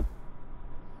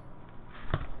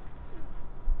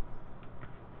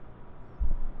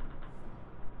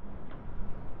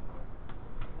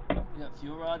 We got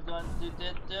fuel rod guns, dude.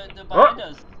 They're behind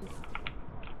us.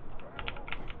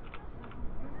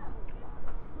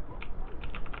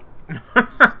 You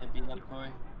just get beat up, Cory?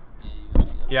 Yeah, you got beat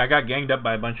up. Yeah, I got ganged up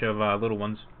by a bunch of little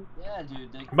ones. Yeah,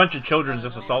 dude. A bunch of children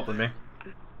just assaulted me.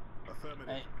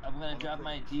 Hey, I'm gonna drop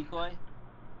my decoy.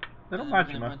 They don't and mind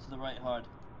I'm you gonna much. run to the right hard.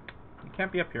 You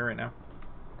can't be up here right now.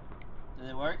 Did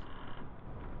it work?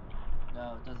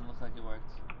 No, it doesn't look like it worked.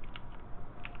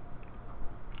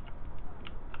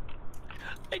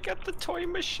 I got the toy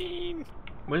machine.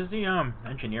 Where's the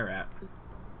engineer at?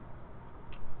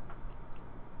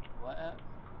 What at?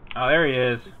 Oh, there he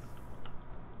is.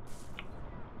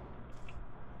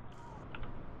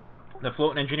 The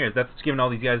floating engineers. That's what's giving all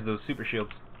these guys those super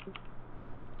shields.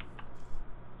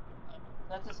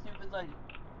 That's a stupid, like...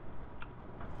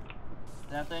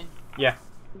 That thing? Yeah.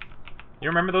 You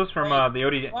remember those from the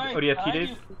ODST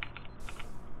days?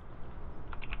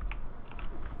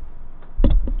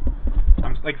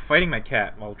 I'm like fighting my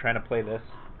cat while trying to play this.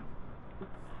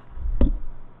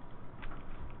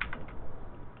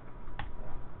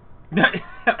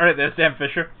 Alright, there's Sam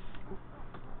Fisher.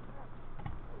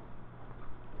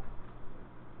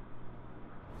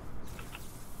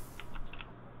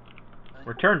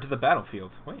 Return to the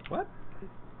battlefield. Wait, what?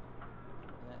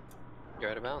 You're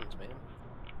out of bounds, man.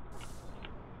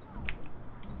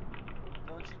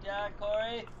 Don't you dare,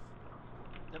 Cory!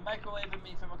 They're microwaving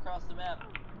me from across the map.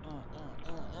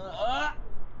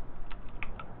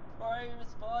 Cory,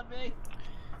 respond me!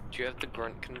 Do you have the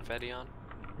grunt confetti on?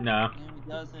 No. No, he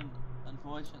doesn't,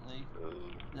 unfortunately.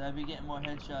 I'd be getting more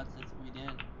headshots if we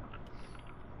did.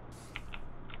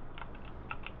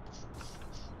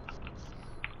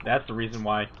 That's the reason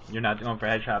why you're not going for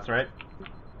headshots, right?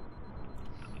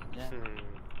 Yeah.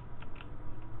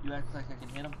 You act like I can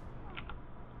hit him.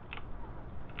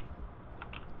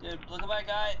 Dude, look at my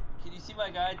guy. Can you see my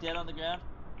guy dead on the ground?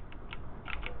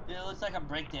 Dude, it looks like I'm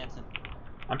breakdancing.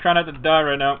 I'm trying not to die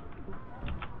right now.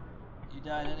 You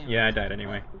died anyway. Yeah, I died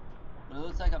anyway. But it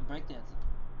looks like I'm breakdancing.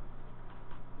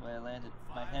 The way I landed.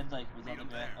 My head like was on the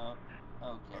ground. Oh,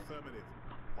 okay. Affirmative.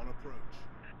 On approach.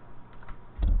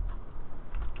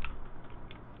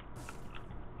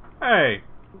 Hey!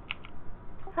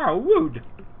 How rude!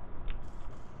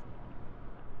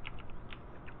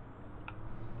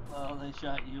 Well, they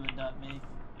shot you and not me.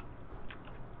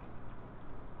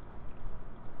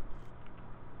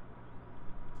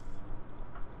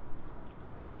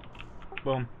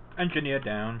 Boom. Engineer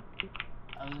down.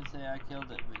 I was gonna say I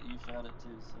killed it, but you shot it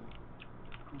too,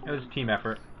 so... It was a team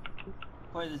effort.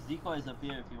 Boy, there's decoys up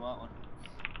here if you want one.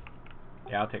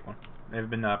 Yeah, I'll take one. They've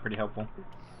been pretty helpful.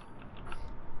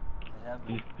 They have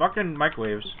been. These fucking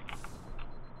microwaves.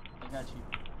 I got you.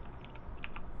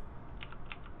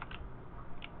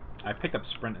 I picked up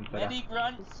sprint instead of... Many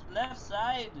grunts, left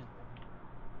side!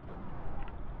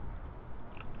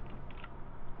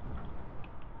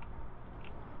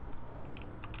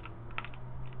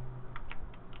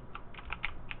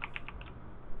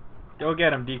 Go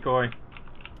get him, decoy.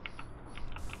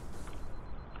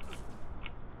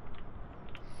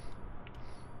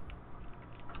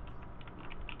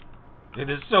 Dude,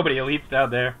 there's so many elites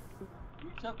out there. You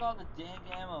took all the dang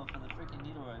ammo for the freaking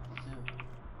needle rifle too.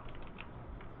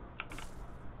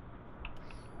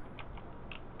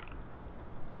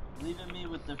 Leaving me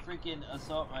with the freaking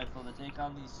assault rifle to take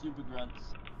on these super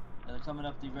grunts that are coming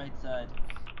up the right side.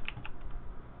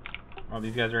 Oh,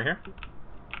 these guys are here?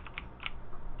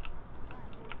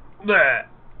 Bleh.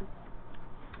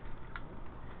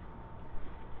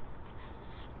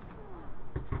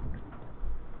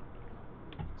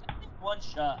 One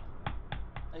shot.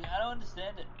 Like, I don't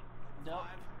understand it. Don't.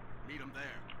 Meet them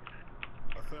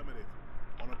there. Affirmative.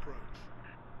 On approach.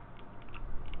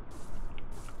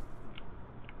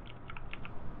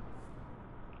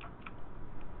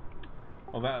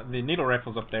 Well, the needle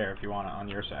rifle's up there if you want it on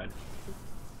your side.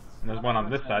 And there's one on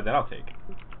this side that I'll take.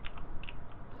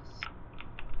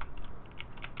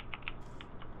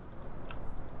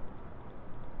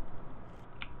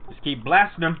 Just keep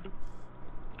blasting them.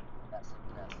 Blast him.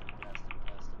 That's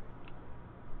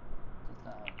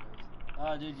not how it goes.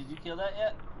 Oh, dude, did you kill that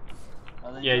yet?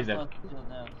 Oh, Yeah, he's dead. Killed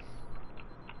now.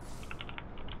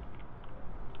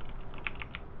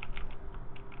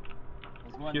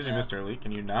 Excuse me, Mr. Elite,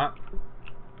 can you not?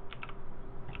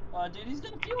 Oh, dude, he's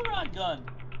got a fuel rod gun.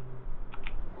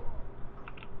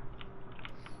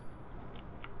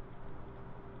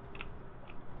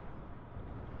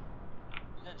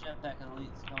 We got jetpack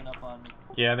elites coming up on me.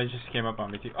 Yeah, they just came up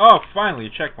on me too. Oh, finally, a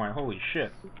checkpoint. Holy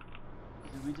shit.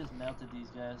 Dude, we just melted these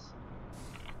guys.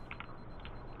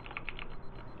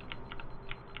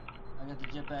 I got the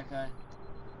jetpack guy.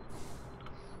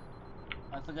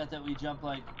 I forgot that we jump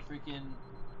like freaking...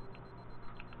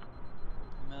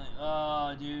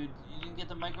 Oh, dude, you didn't get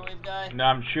the microwave guy? No,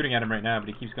 I'm shooting at him right now, but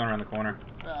he keeps going around the corner.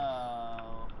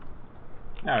 Oh.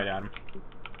 Now I got him.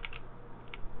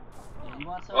 Yeah, you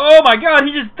want some? Oh my god,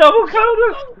 he just double killed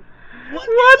us!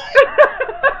 What?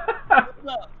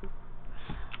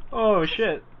 Oh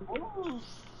shit. Oh,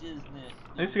 shiznit.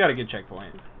 At least we got a good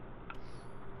checkpoint.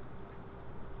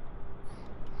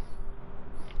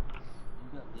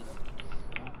 You got lit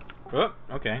up.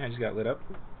 Oh, okay, I just got lit up.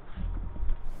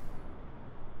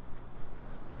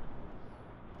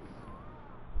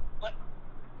 What?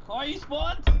 Cory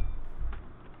spawned?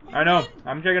 I know,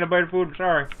 I'm taking a bite of food, I'm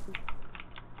sorry.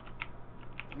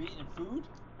 You're eating food?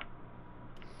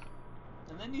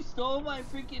 And then you stole my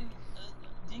freaking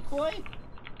decoy?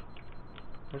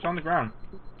 What's on the ground?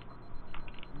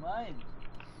 Mine.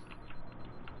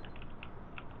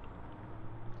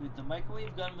 Dude, the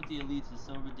microwave gun with the elites is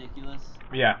so ridiculous.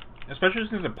 Yeah, especially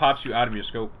since it pops you out of your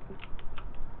scope.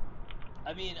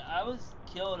 I mean, I was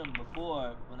killing them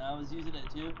before when I was using it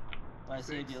too. But I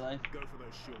saved your life. Go for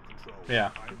those shield controls.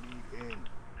 Yeah. I need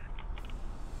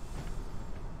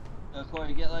in.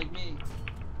 Cory, get like me.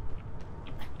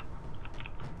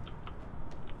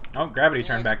 Oh, gravity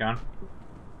turned back on.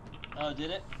 Oh, did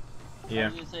it? Yeah. I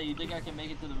was gonna say, you think I can make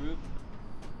it to the roof?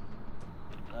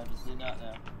 Obviously not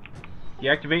now.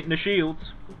 Deactivating the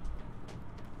shields.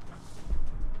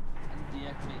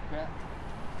 Deactivate crap.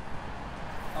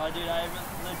 Oh, dude, I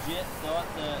legit thought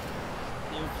that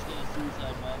they were just gonna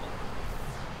suicide bomb it.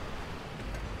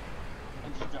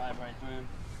 And just drive right through.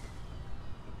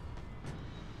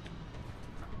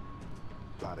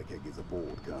 Vatican is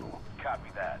aboard, Colonel.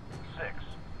 Copy that. 6.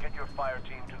 Get your fire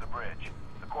team to the bridge.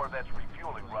 The Corvette's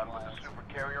refueling run with the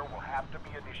supercarrier will have to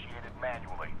be initiated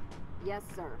manually. Yes,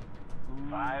 sir.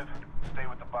 5. Stay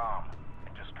with the bomb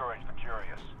and discourage the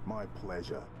curious. My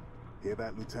pleasure. Hear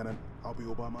that, Lieutenant? I'll be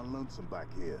all by my lonesome back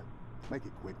here. Make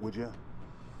it quick, would ya?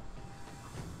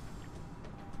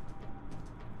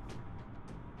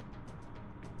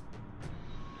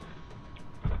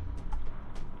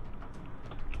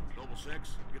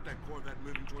 6, get that Corvette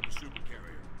moving toward the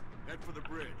supercarrier. Head for the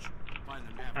bridge. Find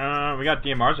the nav. We got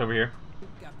DMRs over here.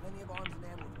 Got plenty of arms and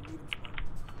ammo if you need them, Spartan.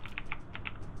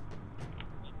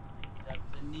 Got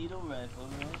the needle rifle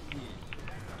right here.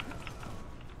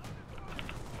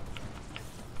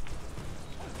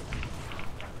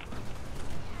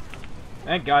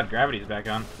 Thank God gravity's back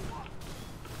on. I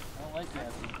don't like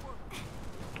gravity.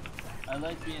 I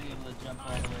like being able to jump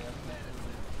all the way up that.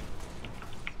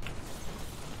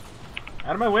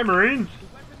 Out of my way, Marines!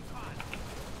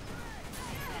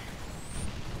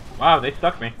 Wow, they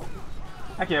stuck me.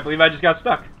 I can't believe I just got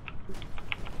stuck.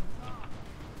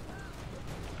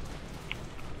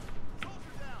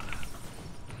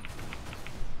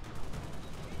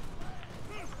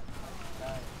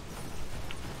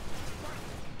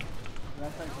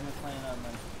 That's like we're playing on my...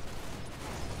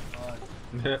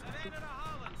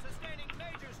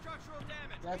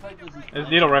 That's like this is... There's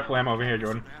needle rifle ammo over here,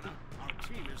 Jordan. Our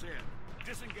team is in.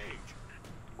 Disengage.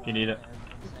 If you need it.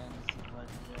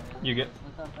 You get.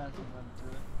 Look how fast we run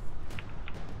through it.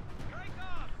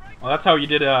 Well, that's how you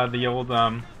did the old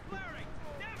the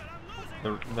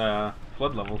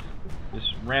flood levels.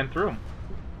 Just ran through them.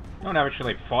 You don't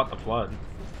actually fought the flood.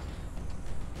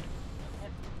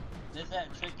 There's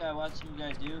that trick I watched some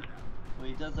guy do, where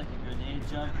he does like a grenade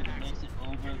jump and he makes it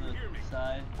over the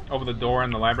side. Over the door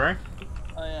in the library?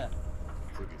 Oh yeah.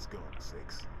 Frigate's gone,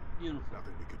 6. Beautiful.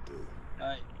 Nothing we could do.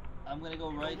 Alright, I'm gonna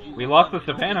go right. We lost the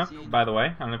Savannah, by the way.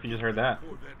 I don't know if you just heard that.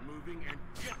 Corvette moving and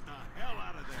get the hell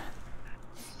out of there.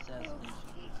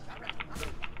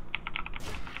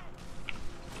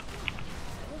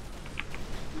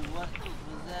 Dude, what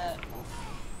was that?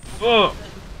 Oh!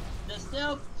 The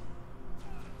stealth!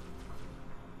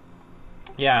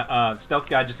 Yeah, stealth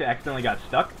guy just accidentally got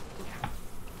stuck.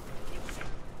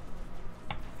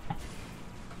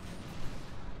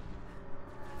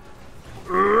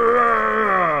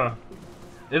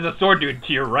 There's a sword dude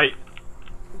to your right.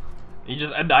 He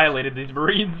just annihilated these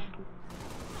Marines.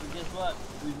 And guess what?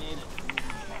 We made it.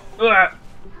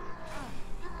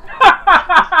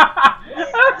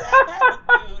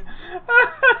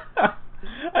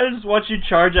 I just watch you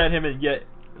charge at him and get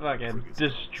fucking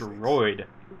destroyed.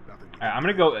 Alright, I'm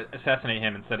gonna go assassinate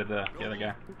him instead of the other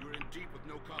guy. You're in deep with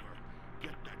no cover.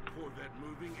 Get that Corvette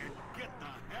moving and get the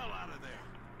hell out of there.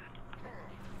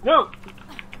 No!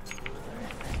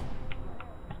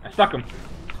 I stuck him.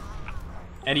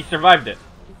 And he survived it.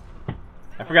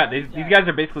 I forgot, these guys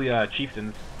are basically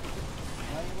chieftains.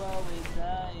 Why you always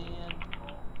dying?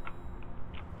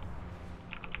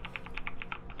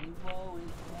 You always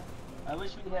dying. I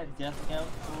wish we had death count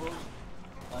tools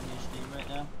on your stream right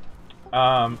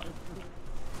now.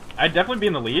 I'd definitely be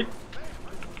in the lead.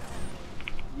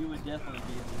 You would definitely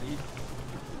be in the lead.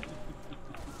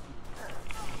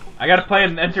 I gotta play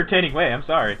in an entertaining way, I'm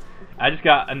sorry. I just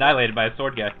got annihilated by a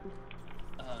sword guy.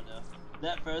 Oh no.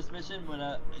 That first mission when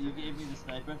you gave me the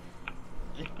sniper,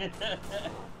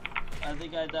 I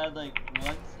think I died like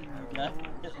once and you got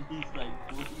at least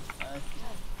like 40 times.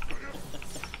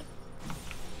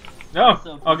 No!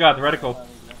 So Oh god, the reticle.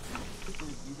 Dude,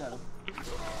 you got him.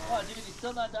 Oh dude, he's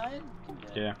still not dying?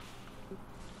 Yeah.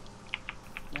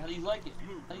 How do you like it?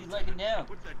 How do you like it now?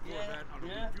 Put that Corvette on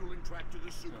a refueling track to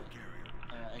the supercarrier.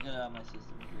 Alright, I got it out of my system.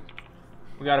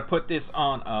 We gotta put this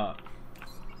on a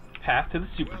path to the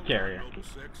supercarrier. Noble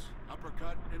 6,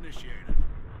 uppercut initiated.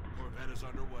 Corvette is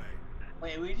underway.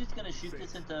 Wait, are we just gonna shoot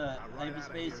this into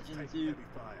hyperspace into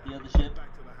the other ship?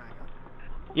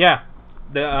 Yeah.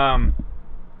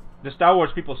 The Star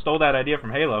Wars people stole that idea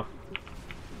from Halo.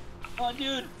 Oh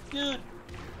dude, dude!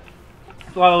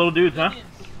 It's a lot of little dudes, huh?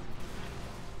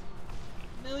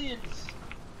 Millions!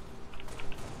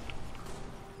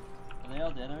 Are they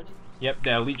all dead already? Yep,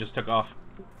 the elite just took off.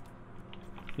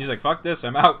 He's like, fuck this,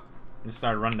 I'm out. And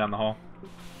started running down the hall.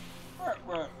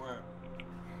 Where?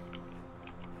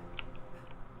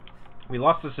 We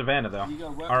lost the Savannah, though. You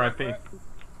go, R.I.P.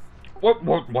 What?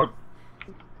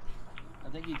 I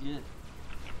think he did.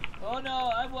 Oh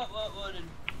no, I wouldn't.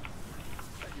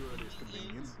 At your earliest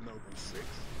convenience, Noble 6.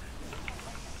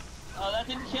 Oh, that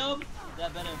didn't kill him?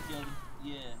 That better have killed him.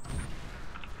 Yeah.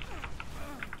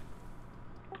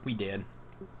 We did.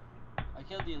 I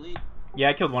killed the elite. Yeah,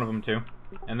 I killed one of them, too.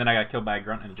 And then I got killed by a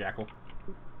grunt and a jackal.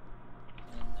 And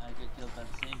I got killed by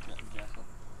the same jackal.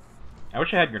 I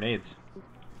wish I had grenades.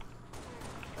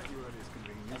 At your earliest I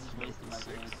convenience, just wasted my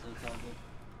grenades, so it's all good.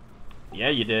 Yeah,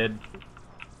 you did.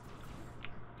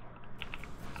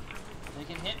 They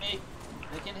can hit me.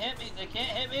 They can hit me. They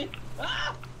can't hit me.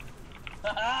 Ah!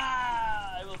 Ha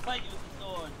ha! I will fight you with the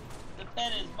sword. The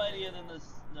pen is mightier than the...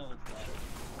 No, it's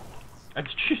not.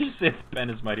 Did you just say the pen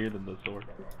is mightier than the sword?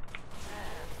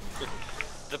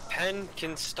 The pen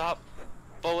can stop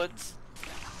bullets,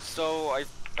 so I've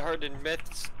heard in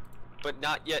myths, but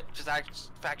not yet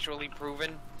factually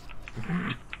proven.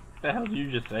 The hell did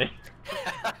you just say?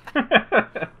 We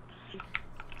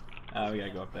gotta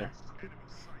go up there.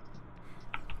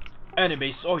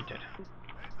 Enemy sighted.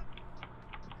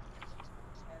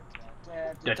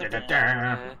 Da da da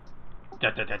da. Da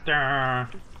da da da.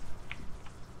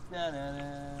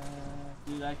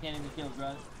 Dude, I can't even kill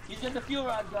Grunt. He's got the fuel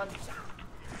rod gun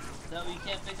that we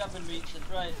can't pick up and reach.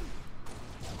 That's right.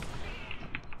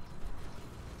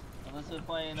 Unless we're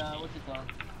playing, what's it called?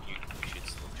 You should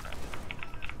still try.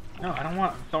 No, I don't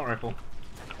want assault rifle.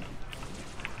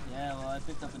 Yeah, well, I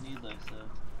picked up a needler, so.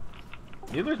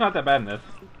 Needler's not that bad in this.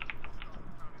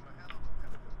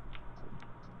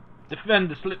 Defend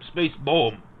the slip space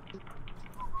bomb.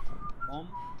 Bomb?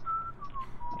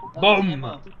 Boom!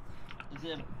 Is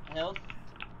it health?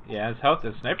 Yeah, his health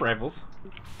is sniper rifles.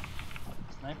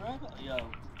 Sniper rifle? Yo,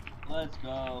 let's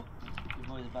go. Your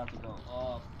boy's about to go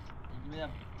off. Give me that,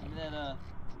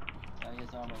 I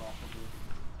guess armor lock will do.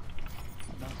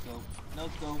 No scope. No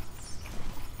scope.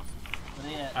 But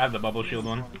yeah. I have the bubble shield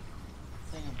one.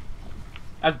 Sing him.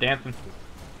 That's dancing.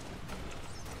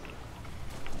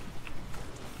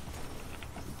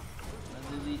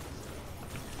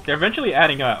 They're eventually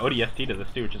adding ODST to this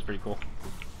too, which is pretty cool.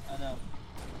 I know.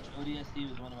 ODST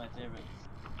was one of my favorites.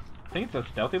 I think it's a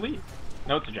stealth elite?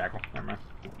 No, it's a jackal. Never mind.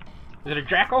 Is it a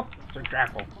jackal? It's a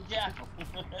jackal. Jackal.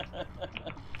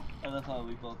 I love how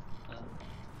we both.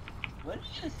 What did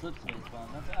you get a slip space bomb?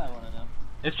 That's what I want to know.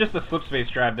 It's just the slip space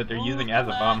drive that they're using as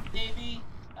a bomb. Baby.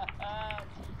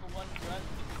 For one grunt.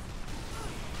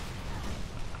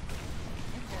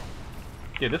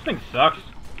 Dude, this thing sucks.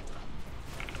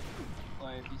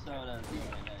 Or if you saw what I was doing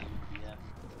right now, you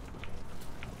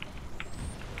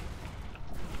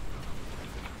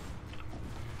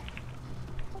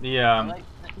would be The like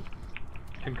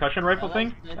concussion rifle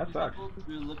thing? sniper That sucks.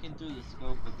 Through looking through the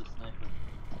scope of the sniper.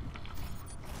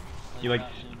 You like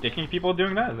sticking people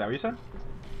doing that? Is that what you said?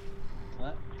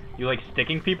 What? You like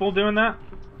sticking people doing that?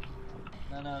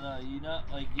 No. You know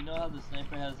how the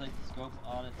sniper has like the scope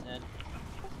on its head?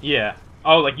 Yeah.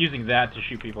 Oh, like using that to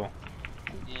shoot people.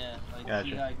 Yeah, like Gotcha.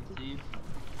 see how I can see?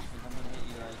 Because I'm gonna hit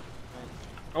you like right.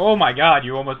 Oh my god,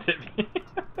 you almost hit me.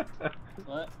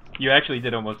 What? You actually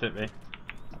did almost hit me.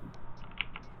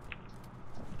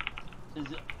 Cause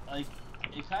like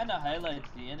it kind of highlights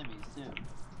the enemies too.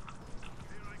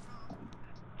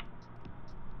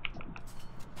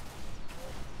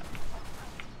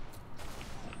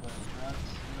 But you don't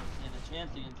stand a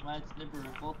chance against my snipper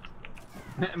rifle.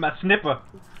 My snipper.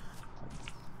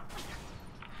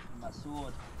 My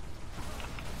sword.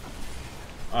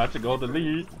 Oh, that's a gold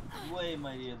elite. Way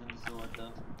mightier than the sword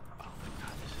though. Oh my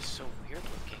god, this is so weird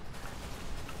looking.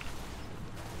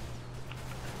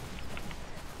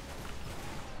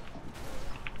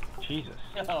 Jesus.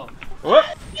 Yo.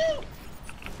 What?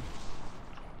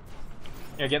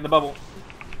 Yeah, get in the bubble.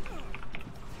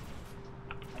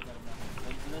 I got enough.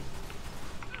 Ready for this?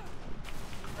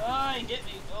 Oh, he hit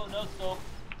me. Oh, no scope.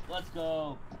 Let's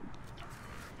go.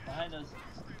 Behind us.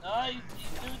 Oh, he's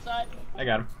suicide. I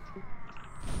got him.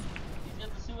 He's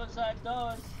got the suicide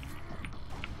doors.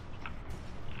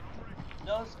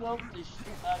 No scope the shit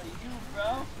out of you,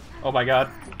 bro. Oh my god.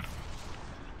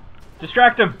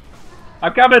 Distract him!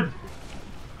 I'm coming!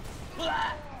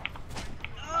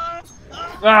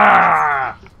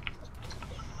 Ah!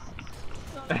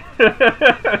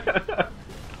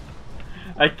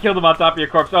 I killed him on top of your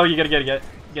corpse. Oh, you gotta get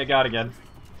got again.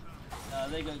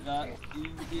 They got. You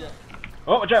can see that.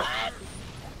 Oh, watch out!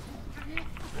 Dude,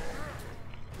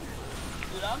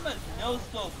 I'm a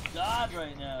no-scope god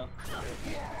right now.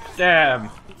 Damn.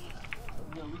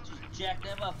 Yo, we just jacked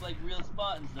them up like real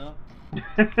Spartans, though.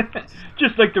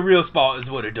 Just like the real Spartans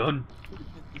would have done.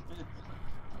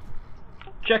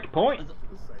 Checkpoint.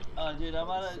 Oh, dude, I'm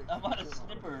on a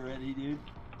snipper already, dude.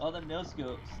 All them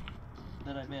no-scopes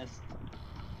that I missed.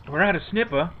 We're at a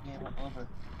snipper. Game over.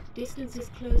 Distance is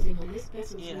closing on this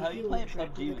vessel's Ian, how you refueling playing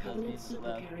track PUBG with the with those Covenant games so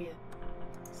loud? supercarrier.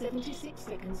 76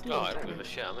 seconds to Oh, I don't entry. give a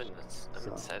shit. I'm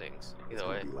in settings. Either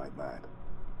way. Like that.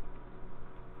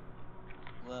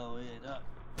 Blow it up.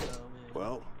 Blow it.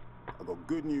 Well, I've got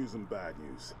good news and bad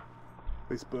news.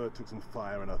 This bird took some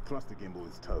fire and our thruster gimbal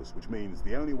is toast, which means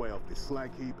the only way off this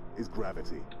slag heap is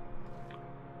gravity.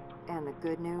 And the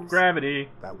good news? Gravity.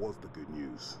 That was the good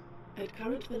news. At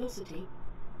current velocity,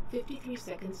 53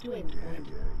 seconds to endpoint.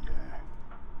 Yeah.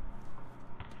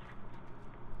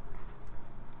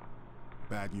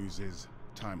 Bad news is,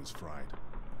 time is fried.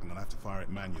 I'm gonna have to fire it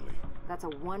manually. That's a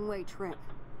one-way trip.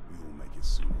 We will make it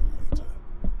sooner or later.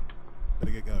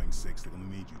 Better get going, Six. They're gonna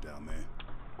need you down there.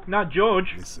 Not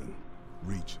George. Listen,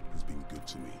 Reach has been good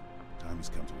to me. Time has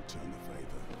come to return the favor.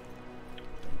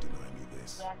 Don't deny me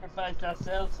this. Sacrificed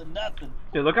ourselves for nothing.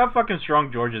 Dude, look how fucking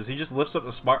strong George is. He just lifts up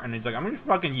the Spartan and he's like, I'm gonna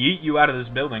fucking yeet you out of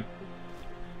this building.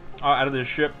 Oh, out of this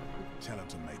ship. Tell him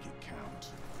to make it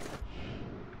count.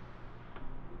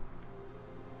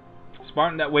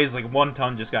 Spartan that weighs like 1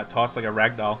 ton just got tossed like a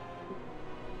rag doll.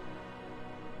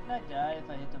 That guy, if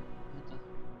I hit the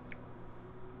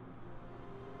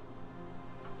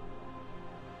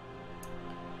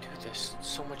Dude, there's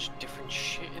so much different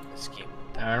shit in this game.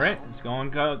 Alright, let's go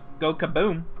and go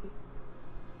kaboom.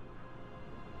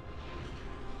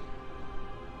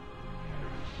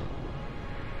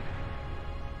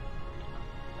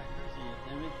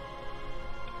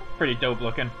 Pretty dope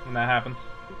looking when that happens.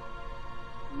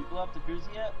 Did you blow up the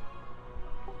cruiser yet?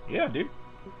 Yeah, dude.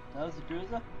 That was the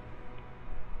cruiser?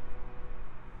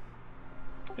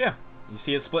 Yeah. You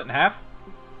see it split in half?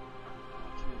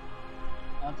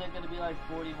 Aren't there gonna be like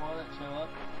 40 more that show up?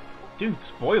 Dude,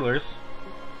 spoilers.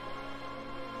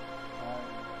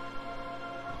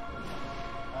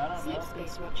 I don't know. Slip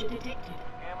space rupture detected.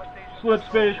 Slip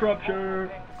space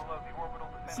rupture.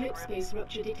 Slip space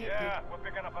rupture detected. Yeah, we're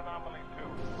picking up anomalies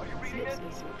too. Are you reading Slip it?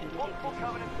 space rupture Multiple detected.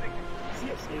 covenant signatures.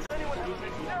 Slip space Anyone rupture else?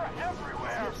 detected. They're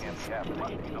everywhere. Slip space rupture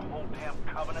detected. The whole damn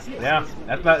covenant. Yeah,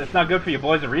 that's not good for you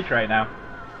boys to reach right now.